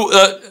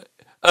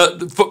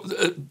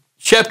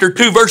 chapter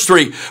 2, verse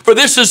 3. For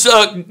this is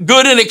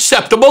good and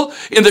acceptable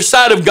in the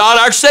sight of God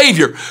our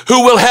Savior,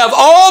 who will have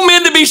all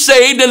men to be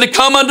saved and to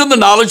come unto the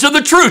knowledge of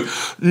the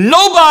truth.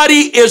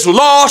 Nobody is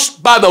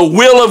lost by the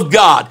will of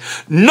God.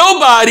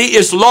 Nobody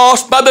is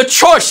lost by the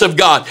choice of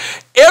God.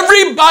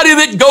 Everybody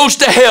that goes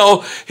to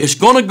hell is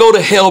going to go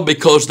to hell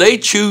because they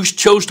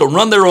chose to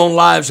run their own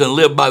lives and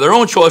live by their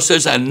own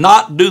choices and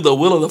not do the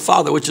will of the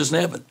Father which is in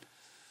heaven.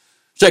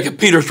 2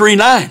 Peter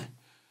 3:9.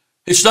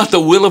 It's not the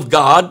will of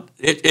God.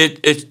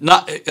 It's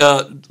not.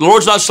 The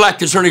Lord's not slack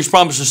concerning his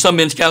promises. Some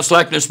men count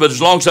slackness, but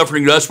is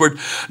long-suffering to usward,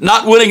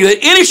 not willing that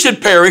any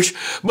should perish,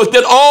 but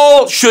that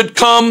all should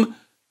come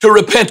to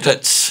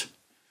repentance.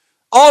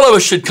 All of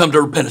us should come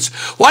to repentance.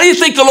 Why do you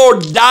think the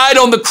Lord died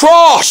on the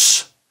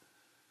cross?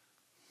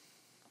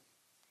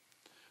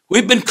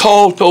 We've been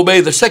called to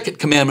obey the second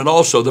commandment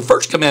also. The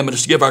first commandment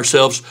is to give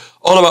ourselves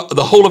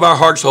the whole of our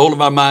hearts, the whole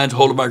of our minds, the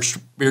whole of our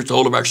spirits, the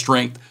whole of our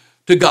strength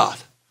to God.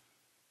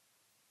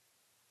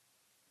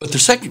 But the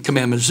second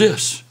commandment is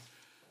this,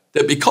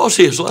 that because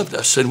he has loved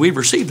us and we've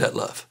received that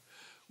love,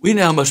 we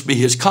now must be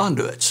his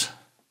conduits.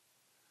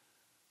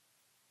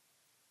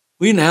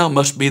 We now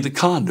must be the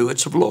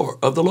conduits of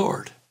the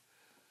Lord.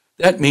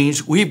 That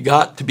means we've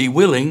got to be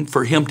willing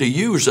for him to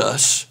use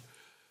us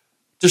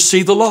to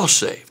see the lost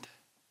saved.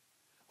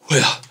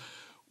 Well,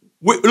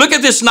 look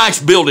at this nice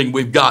building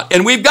we've got.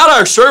 And we've got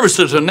our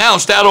services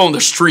announced out on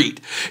the street.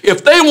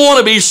 If they want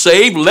to be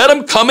saved, let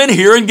them come in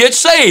here and get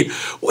saved.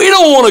 We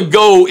don't want to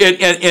go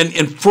and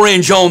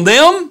infringe on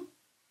them.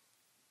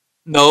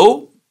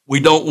 No, we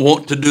don't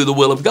want to do the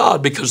will of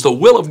God, because the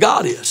will of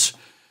God is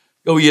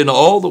go ye into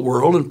all the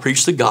world and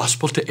preach the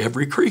gospel to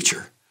every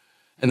creature.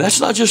 And that's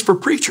not just for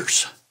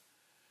preachers,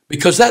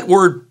 because that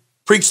word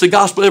preach the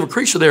gospel to every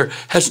creature there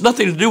has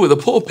nothing to do with the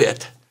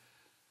pulpit.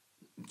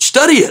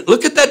 Study it.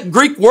 Look at that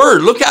Greek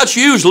word. Look how it's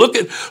used. Look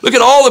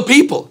at all the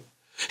people.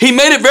 He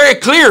made it very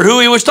clear who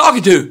he was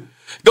talking to.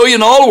 Go ye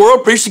in all the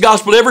world, preach the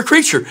gospel to every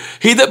creature.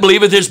 He that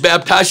believeth is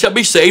baptized shall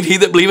be saved. He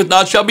that believeth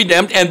not shall be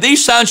damned. And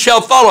these signs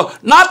shall follow,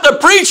 not the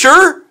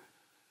preacher.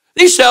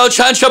 These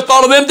signs shall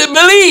follow them that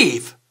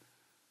believe.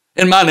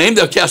 In my name,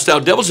 they'll cast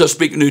out devils, they'll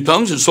speak in new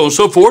tongues, and so on and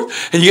so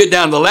forth. And you get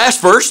down to the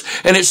last verse,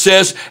 and it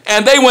says,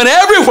 and they went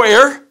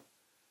everywhere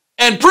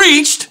and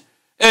preached,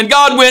 and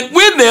God went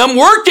with them,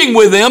 working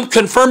with them,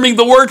 confirming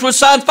the words with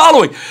signs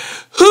following.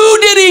 Who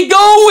did he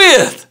go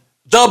with?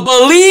 The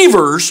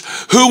believers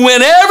who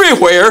went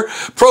everywhere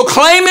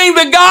proclaiming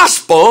the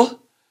gospel,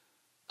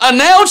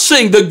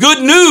 announcing the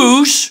good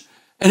news,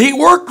 and he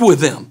worked with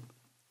them.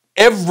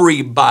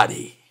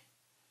 Everybody.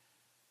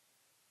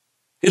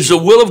 It is the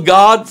will of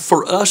God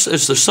for us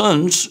as the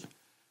sons,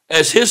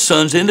 as his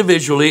sons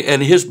individually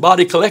and his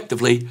body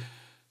collectively,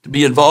 to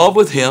be involved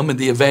with him in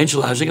the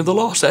evangelizing of the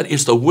lost. That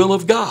is the will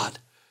of God.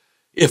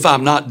 If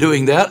I'm not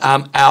doing that,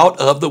 I'm out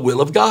of the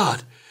will of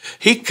God.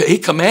 He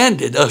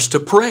commanded us to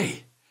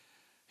pray.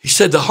 He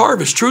said the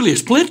harvest truly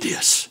is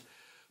plenteous,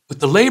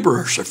 but the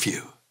laborers are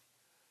few.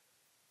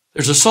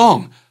 There's a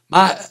song,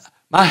 my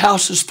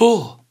house is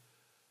full,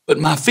 but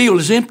my field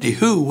is empty.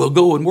 Who will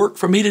go and work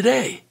for me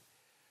today?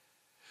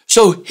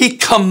 So he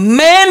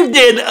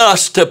commanded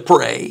us to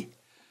pray.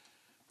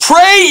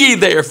 Pray ye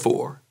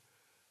therefore,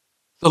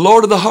 the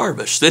Lord of the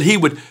harvest, that he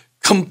would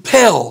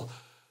compel,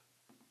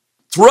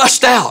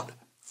 thrust out,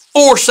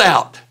 force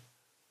out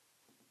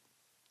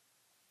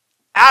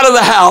of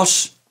the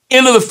house,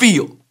 into the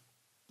field,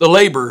 the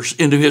laborers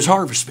into his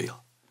harvest field.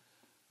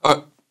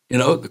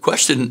 The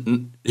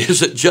question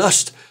isn't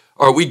just,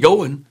 are we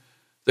going?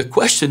 The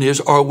question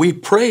is, are we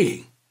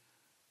praying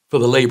for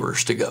the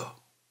laborers to go?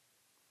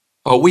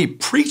 Are we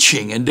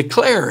preaching and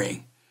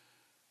declaring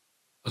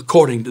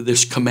according to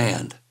this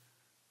command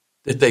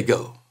that they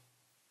go?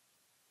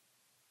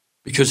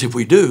 Because if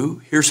we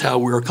do, here's how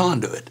we're a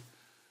conduit.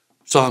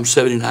 Psalm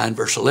 79,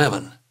 verse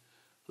 11.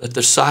 Let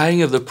the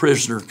sighing of the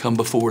prisoner come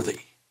before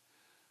thee.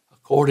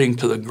 According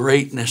to the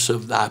greatness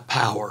of thy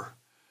power,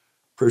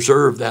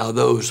 preserve thou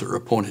those that are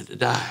appointed to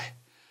die.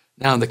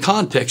 Now, in the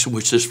context in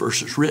which this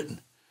verse is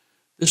written,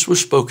 this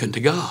was spoken to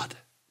God.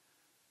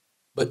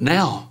 But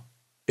now,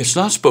 it's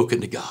not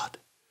spoken to God.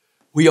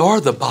 We are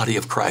the body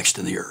of Christ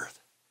in the earth.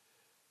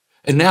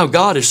 And now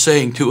God is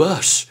saying to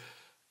us,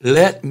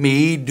 let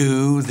me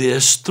do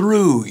this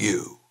through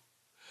you.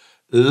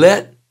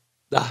 Let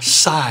the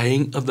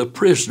sighing of the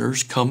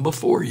prisoners come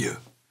before you.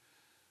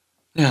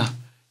 Now,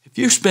 if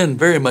you spend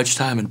very much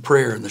time in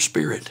prayer in the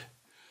Spirit,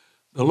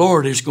 the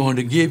Lord is going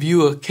to give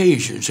you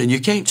occasions, and you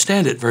can't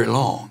stand it very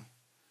long.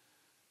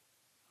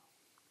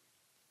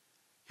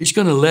 He's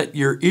going to let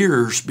your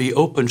ears be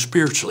open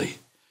spiritually,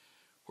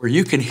 where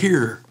you can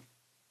hear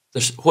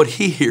what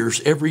he hears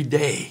every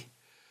day,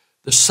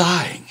 the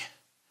sighing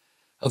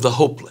of the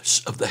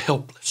hopeless, of the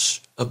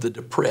helpless, of the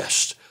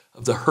depressed,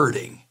 of the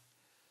hurting,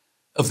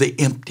 of the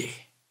empty.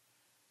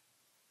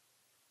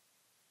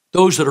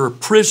 Those that are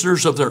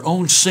prisoners of their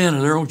own sin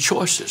and their own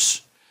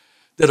choices,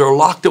 that are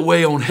locked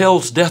away on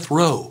hell's death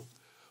row,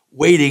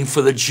 waiting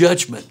for the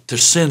judgment to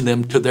send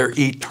them to their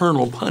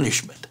eternal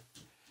punishment.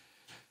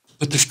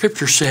 But the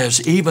scripture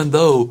says, even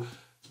though,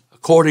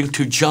 according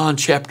to John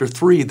chapter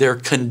 3, they're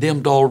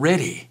condemned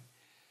already,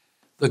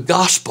 the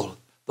gospel,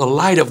 the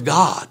light of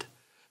God,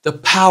 the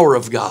power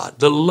of God,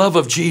 the love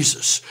of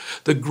Jesus,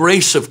 the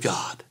grace of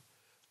God,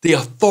 the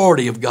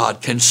authority of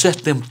God can set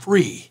them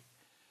free.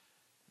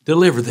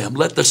 Deliver them.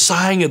 Let the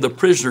sighing of the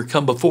prisoner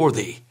come before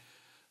thee.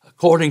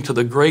 According to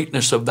the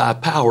greatness of thy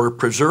power,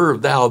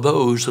 preserve thou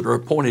those that are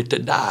appointed to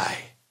die.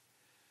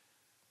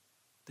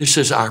 This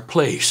is our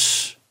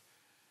place.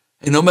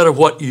 And no matter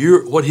what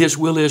his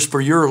will is for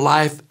your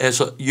life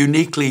as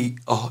uniquely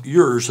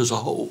yours as a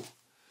whole,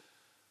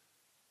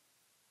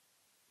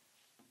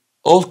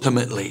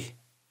 ultimately,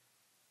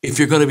 if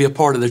you're going to be a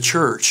part of the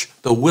church,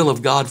 the will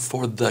of God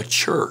for the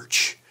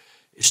church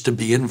is to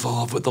be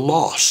involved with the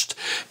lost.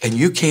 And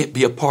you can't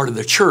be a part of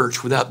the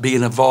church without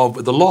being involved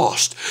with the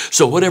lost.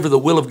 So whatever the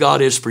will of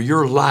God is for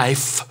your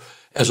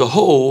life as a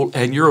whole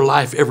and your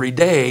life every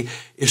day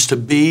is to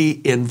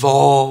be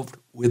involved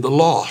with the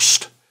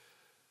lost.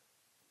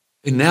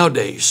 And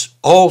nowadays,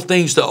 all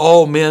things to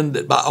all men,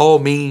 that by all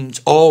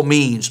means,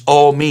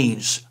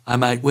 I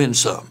might win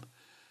some.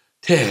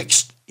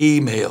 Text,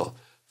 email,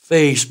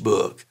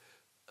 Facebook,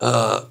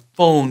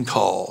 phone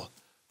call,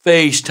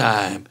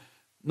 FaceTime,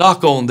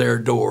 knock on their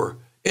door.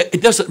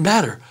 It doesn't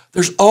matter.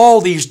 There's all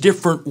these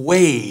different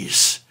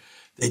ways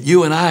that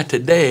you and I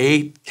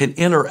today can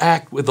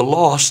interact with the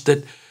lost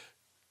that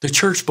the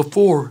church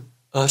before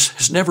us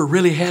has never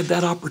really had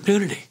that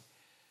opportunity.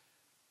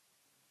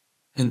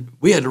 And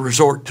we had to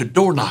resort to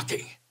door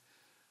knocking.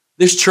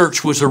 This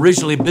church was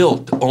originally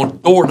built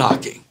on door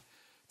knocking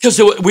because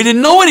we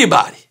didn't know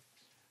anybody.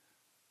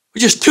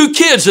 We're just two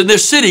kids in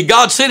this city.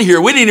 God sent here.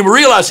 We didn't even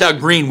realize how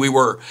green we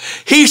were.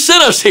 He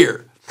sent us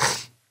here.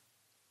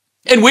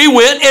 And we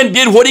went and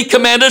did what he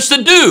commanded us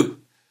to do.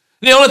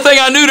 The only thing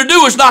I knew to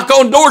do was knock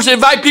on doors and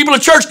invite people to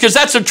church because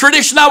that's a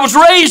tradition I was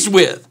raised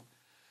with.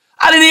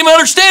 I didn't even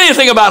understand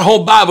anything about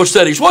home Bible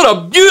studies. What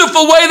a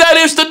beautiful way that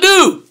is to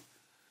do.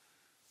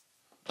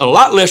 A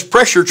lot less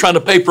pressure trying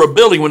to pay for a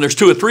building when there's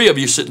 2 or 3 of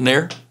you sitting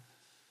there.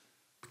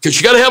 Because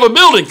you got to have a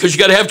building, because you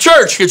got to have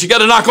church, because you got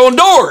to knock on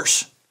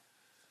doors.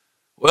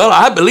 Well,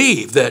 I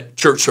believe that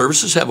church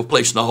services have a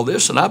place in all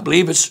this, and I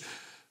believe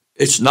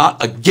it's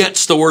not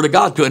against the Word of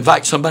God to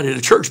invite somebody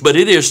to church, but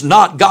it is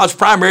not God's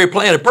primary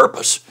plan and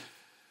purpose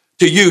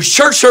to use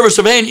church service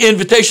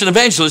invitation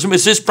evangelism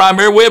as his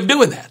primary way of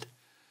doing that.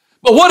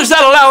 But what does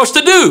that allow us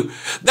to do?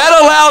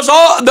 That allows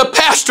the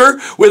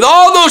pastor with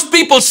all those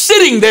people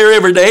sitting there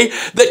every day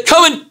that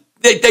come and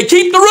they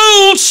keep the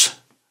rules,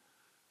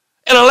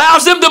 and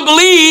allows them to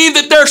believe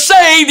that they're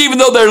saved even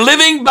though they're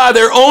living by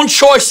their own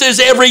choices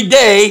every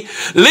day,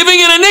 living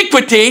in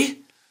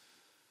iniquity.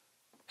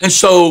 And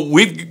so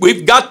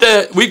we've got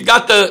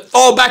to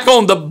fall back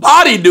on the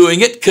body doing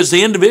it because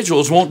the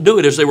individuals won't do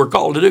it as they were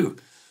called to do.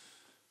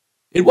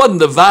 It wasn't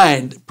the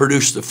vine that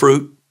produced the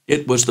fruit.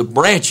 It was the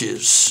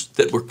branches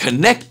that were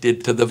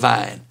connected to the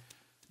vine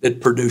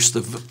that produced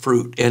the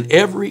fruit. And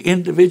every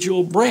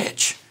individual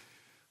branch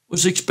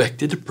was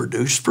expected to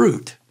produce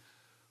fruit.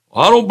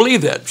 Well, I don't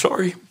believe that.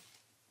 Sorry.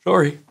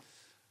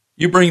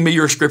 You bring me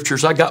your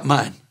scriptures. I got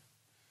mine.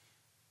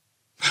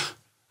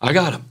 I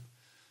got them.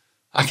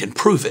 I can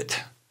prove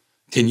it.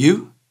 Can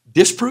you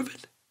disprove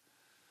it?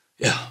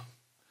 Yeah.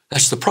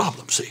 That's the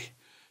problem, see.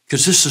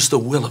 Because this is the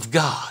will of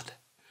God.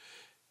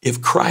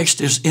 If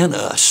Christ is in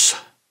us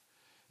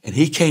and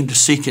he came to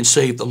seek and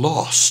save the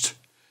lost,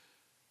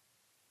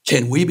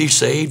 can we be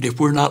saved if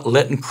we're not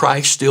letting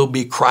Christ still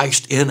be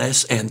Christ in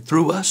us and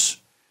through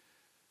us?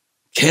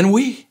 Can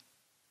we?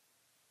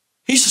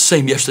 He's the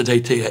same yesterday,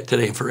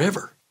 today, and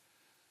forever.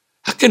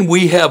 How can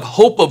we have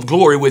hope of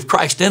glory with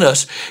Christ in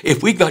us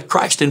if we've got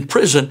Christ in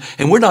prison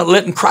and we're not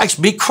letting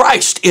Christ be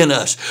Christ in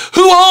us?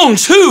 Who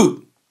owns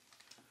who?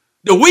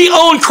 Do we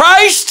own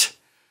Christ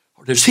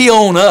or does he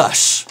own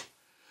us?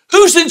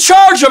 Who's in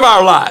charge of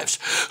our lives?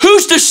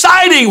 Who's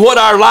deciding what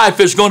our life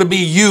is going to be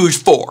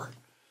used for?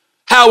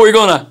 How we're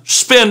going to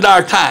spend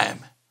our time?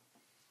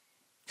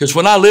 Because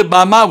when I live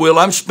by my will,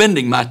 I'm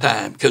spending my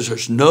time because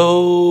there's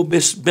no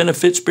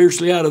benefit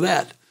spiritually out of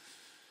that.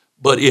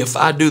 But if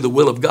I do the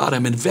will of God,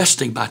 I'm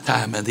investing my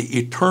time, and the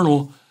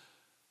eternal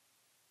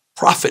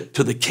profit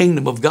to the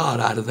kingdom of God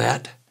out of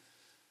that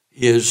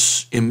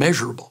is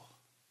immeasurable.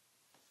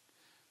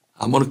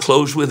 I'm going to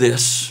close with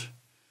this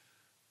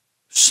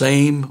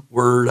same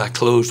word I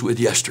closed with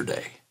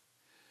yesterday.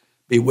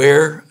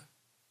 Beware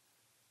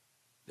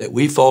that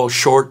we fall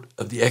short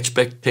of the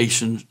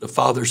expectations, the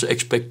Father's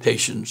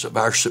expectations of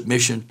our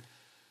submission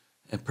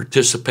and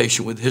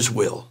participation with his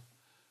will.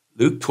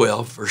 Luke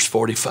 12, verse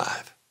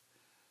 45.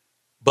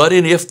 But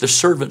if the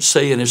servant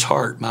say in his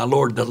heart, my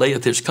Lord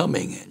delayeth his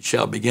coming, and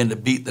shall begin to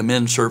beat the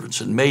men servants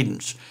and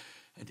maidens,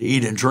 and to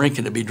eat and drink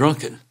and to be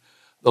drunken,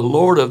 the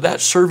Lord of that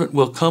servant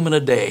will come in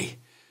a day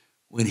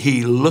when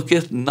he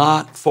looketh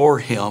not for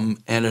him,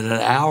 and in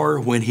an hour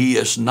when he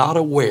is not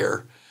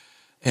aware,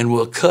 and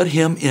will cut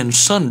him in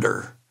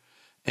sunder,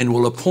 and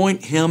will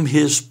appoint him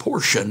his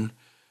portion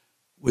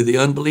with the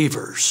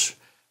unbelievers.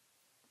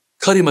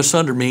 Cut him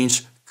asunder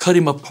means cut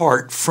him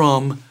apart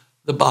from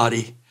the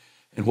body,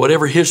 and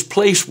whatever his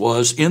place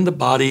was in the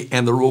body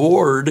and the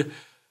reward,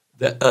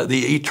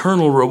 the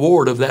eternal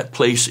reward of that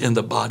place in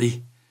the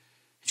body,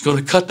 he's going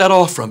to cut that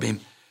off from him.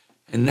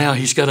 And now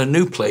he's got a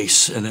new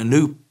place and a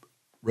new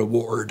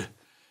reward,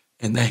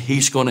 and that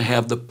he's going to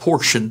have the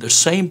portion, the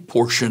same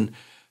portion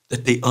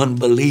that the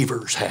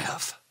unbelievers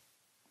have,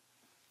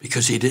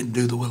 because he didn't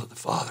do the will of the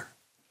Father.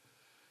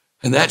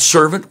 And that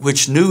servant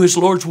which knew his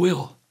Lord's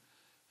will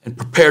and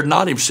prepared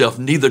not himself,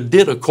 neither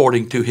did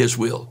according to his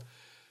will,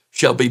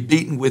 shall be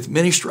beaten with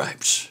many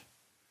stripes.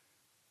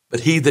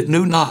 But he that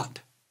knew not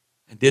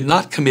and did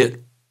not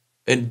commit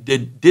and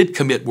did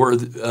commit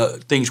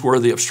things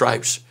worthy of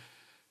stripes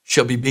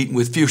shall be beaten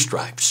with few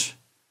stripes.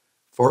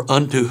 For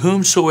unto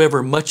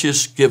whomsoever much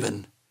is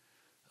given,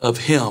 of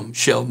him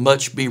shall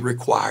much be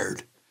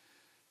required.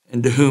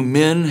 And to whom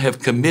men have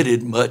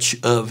committed much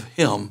of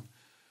him,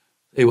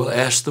 they will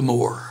ask the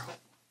more.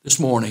 This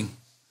morning,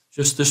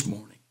 just this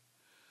morning,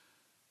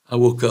 I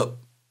woke up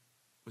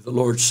with the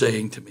Lord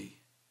saying to me,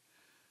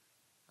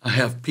 I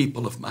have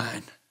people of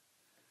mine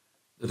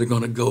that are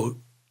going to go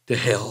to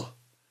hell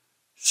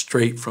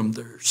straight from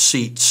their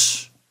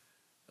seats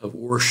of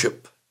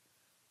worship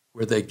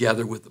where they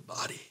gather with the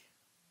body.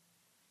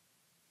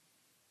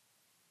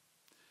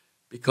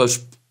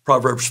 Because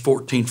Proverbs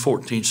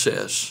 14:14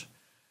 says,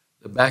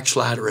 the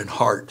backslider in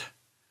heart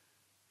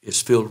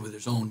is filled with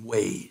his own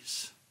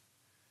ways.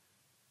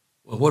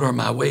 Well, what are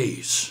my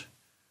ways?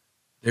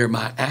 They're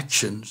my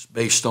actions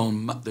based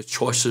on the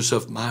choices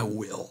of my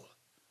will.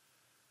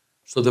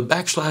 So the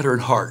backslider in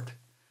heart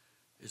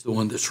is the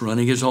one that's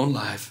running his own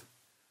life,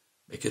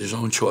 making his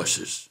own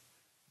choices,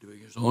 doing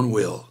his own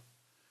will,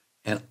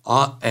 and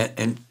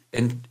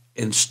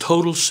in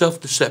total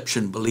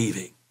self-deception,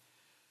 believing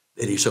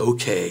that he's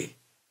okay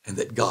and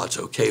that God's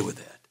okay with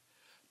that,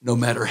 no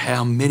matter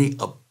how many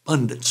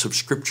abundance of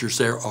scriptures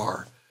there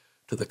are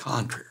to the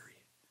contrary.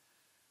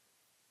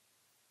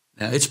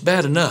 Now, it's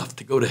bad enough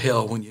to go to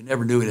hell when you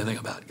never knew anything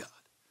about God.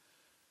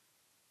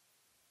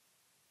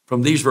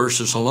 From these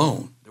verses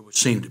alone, there would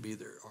seem to be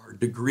there are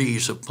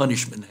degrees of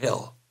punishment in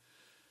hell.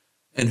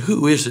 And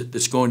who is it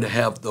that's going to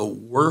have the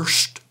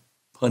worst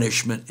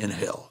punishment in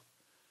hell?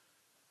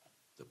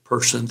 The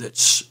person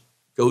that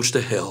goes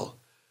to hell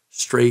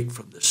straight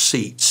from the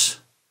seats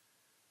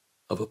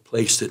of a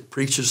place that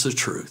preaches the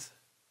truth,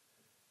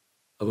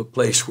 of a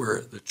place where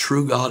the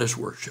true God is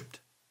worshiped,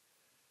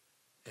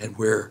 and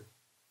where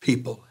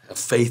people have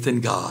faith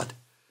in God,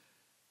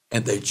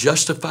 and they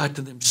justify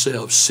to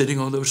themselves sitting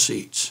on those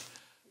seats,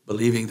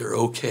 believing they're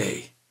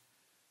okay,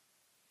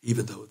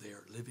 even though they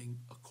are living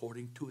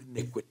according to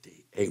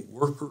iniquity, a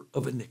worker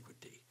of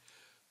iniquity,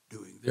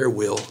 doing their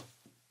will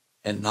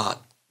and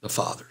not the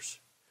Father's.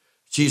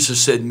 Jesus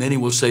said, many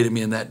will say to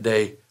me in that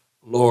day,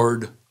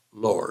 Lord,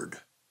 Lord.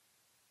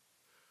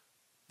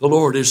 The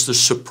Lord is the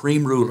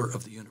supreme ruler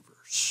of the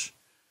universe.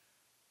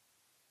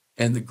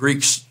 And the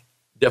Greek's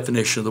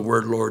definition of the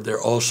word Lord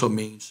there also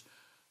means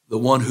the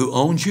one who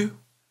owns you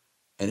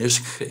and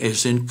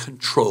is in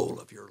control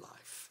of your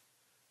life.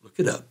 Look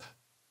it up.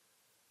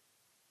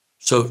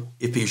 So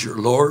if he's your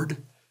Lord,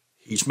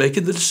 he's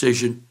making the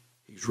decision,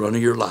 he's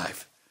running your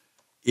life.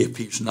 If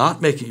he's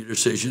not making your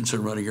decisions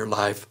and running your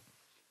life,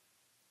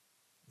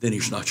 then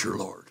he's not your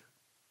Lord,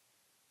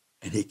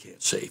 and he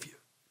can't save you.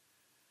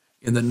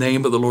 In the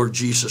name of the Lord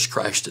Jesus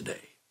Christ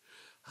today,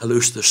 I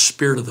loose the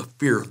spirit of the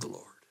fear of the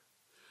Lord,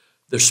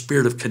 the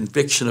spirit of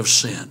conviction of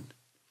sin.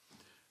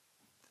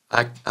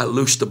 I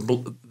loose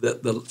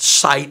the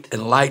sight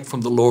and light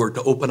from the Lord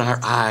to open our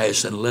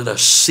eyes and let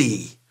us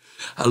see.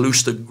 I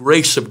loose the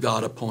grace of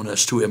God upon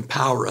us to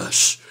empower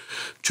us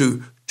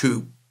to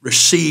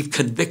receive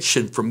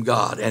conviction from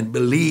God and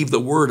believe the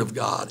word of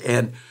God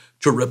and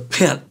to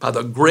repent by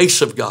the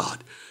grace of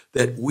God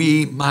that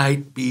we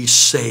might be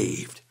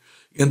saved.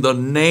 In the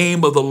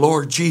name of the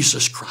Lord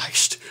Jesus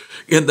Christ.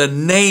 In the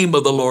name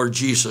of the Lord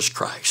Jesus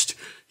Christ.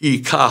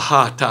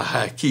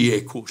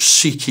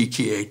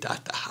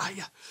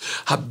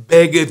 I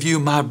beg of you,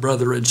 my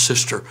brother and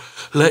sister,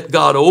 let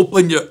God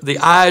open the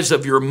eyes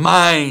of your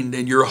mind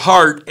and your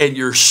heart and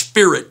your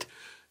spirit,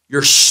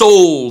 your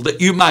soul,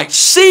 that you might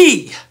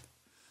see.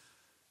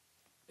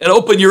 And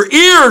open your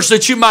ears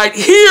that you might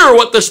hear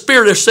what the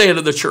Spirit is saying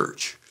to the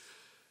church.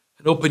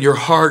 And open your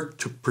heart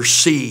to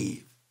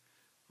perceive,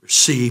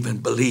 receive,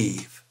 and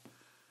believe,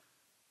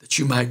 that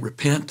you might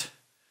repent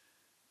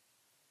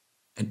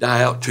and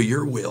die out to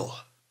your will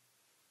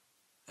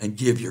and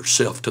give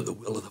yourself to the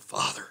will of the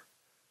Father.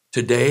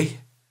 Today,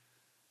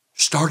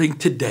 starting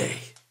today,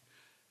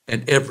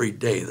 and every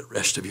day the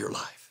rest of your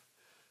life.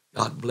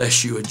 God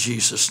bless you in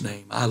Jesus'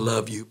 name. I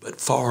love you,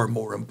 but far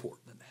more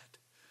important than that,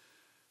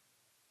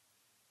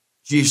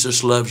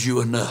 Jesus loves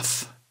you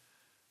enough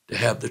to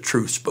have the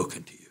truth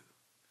spoken to you.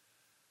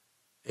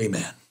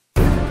 Amen.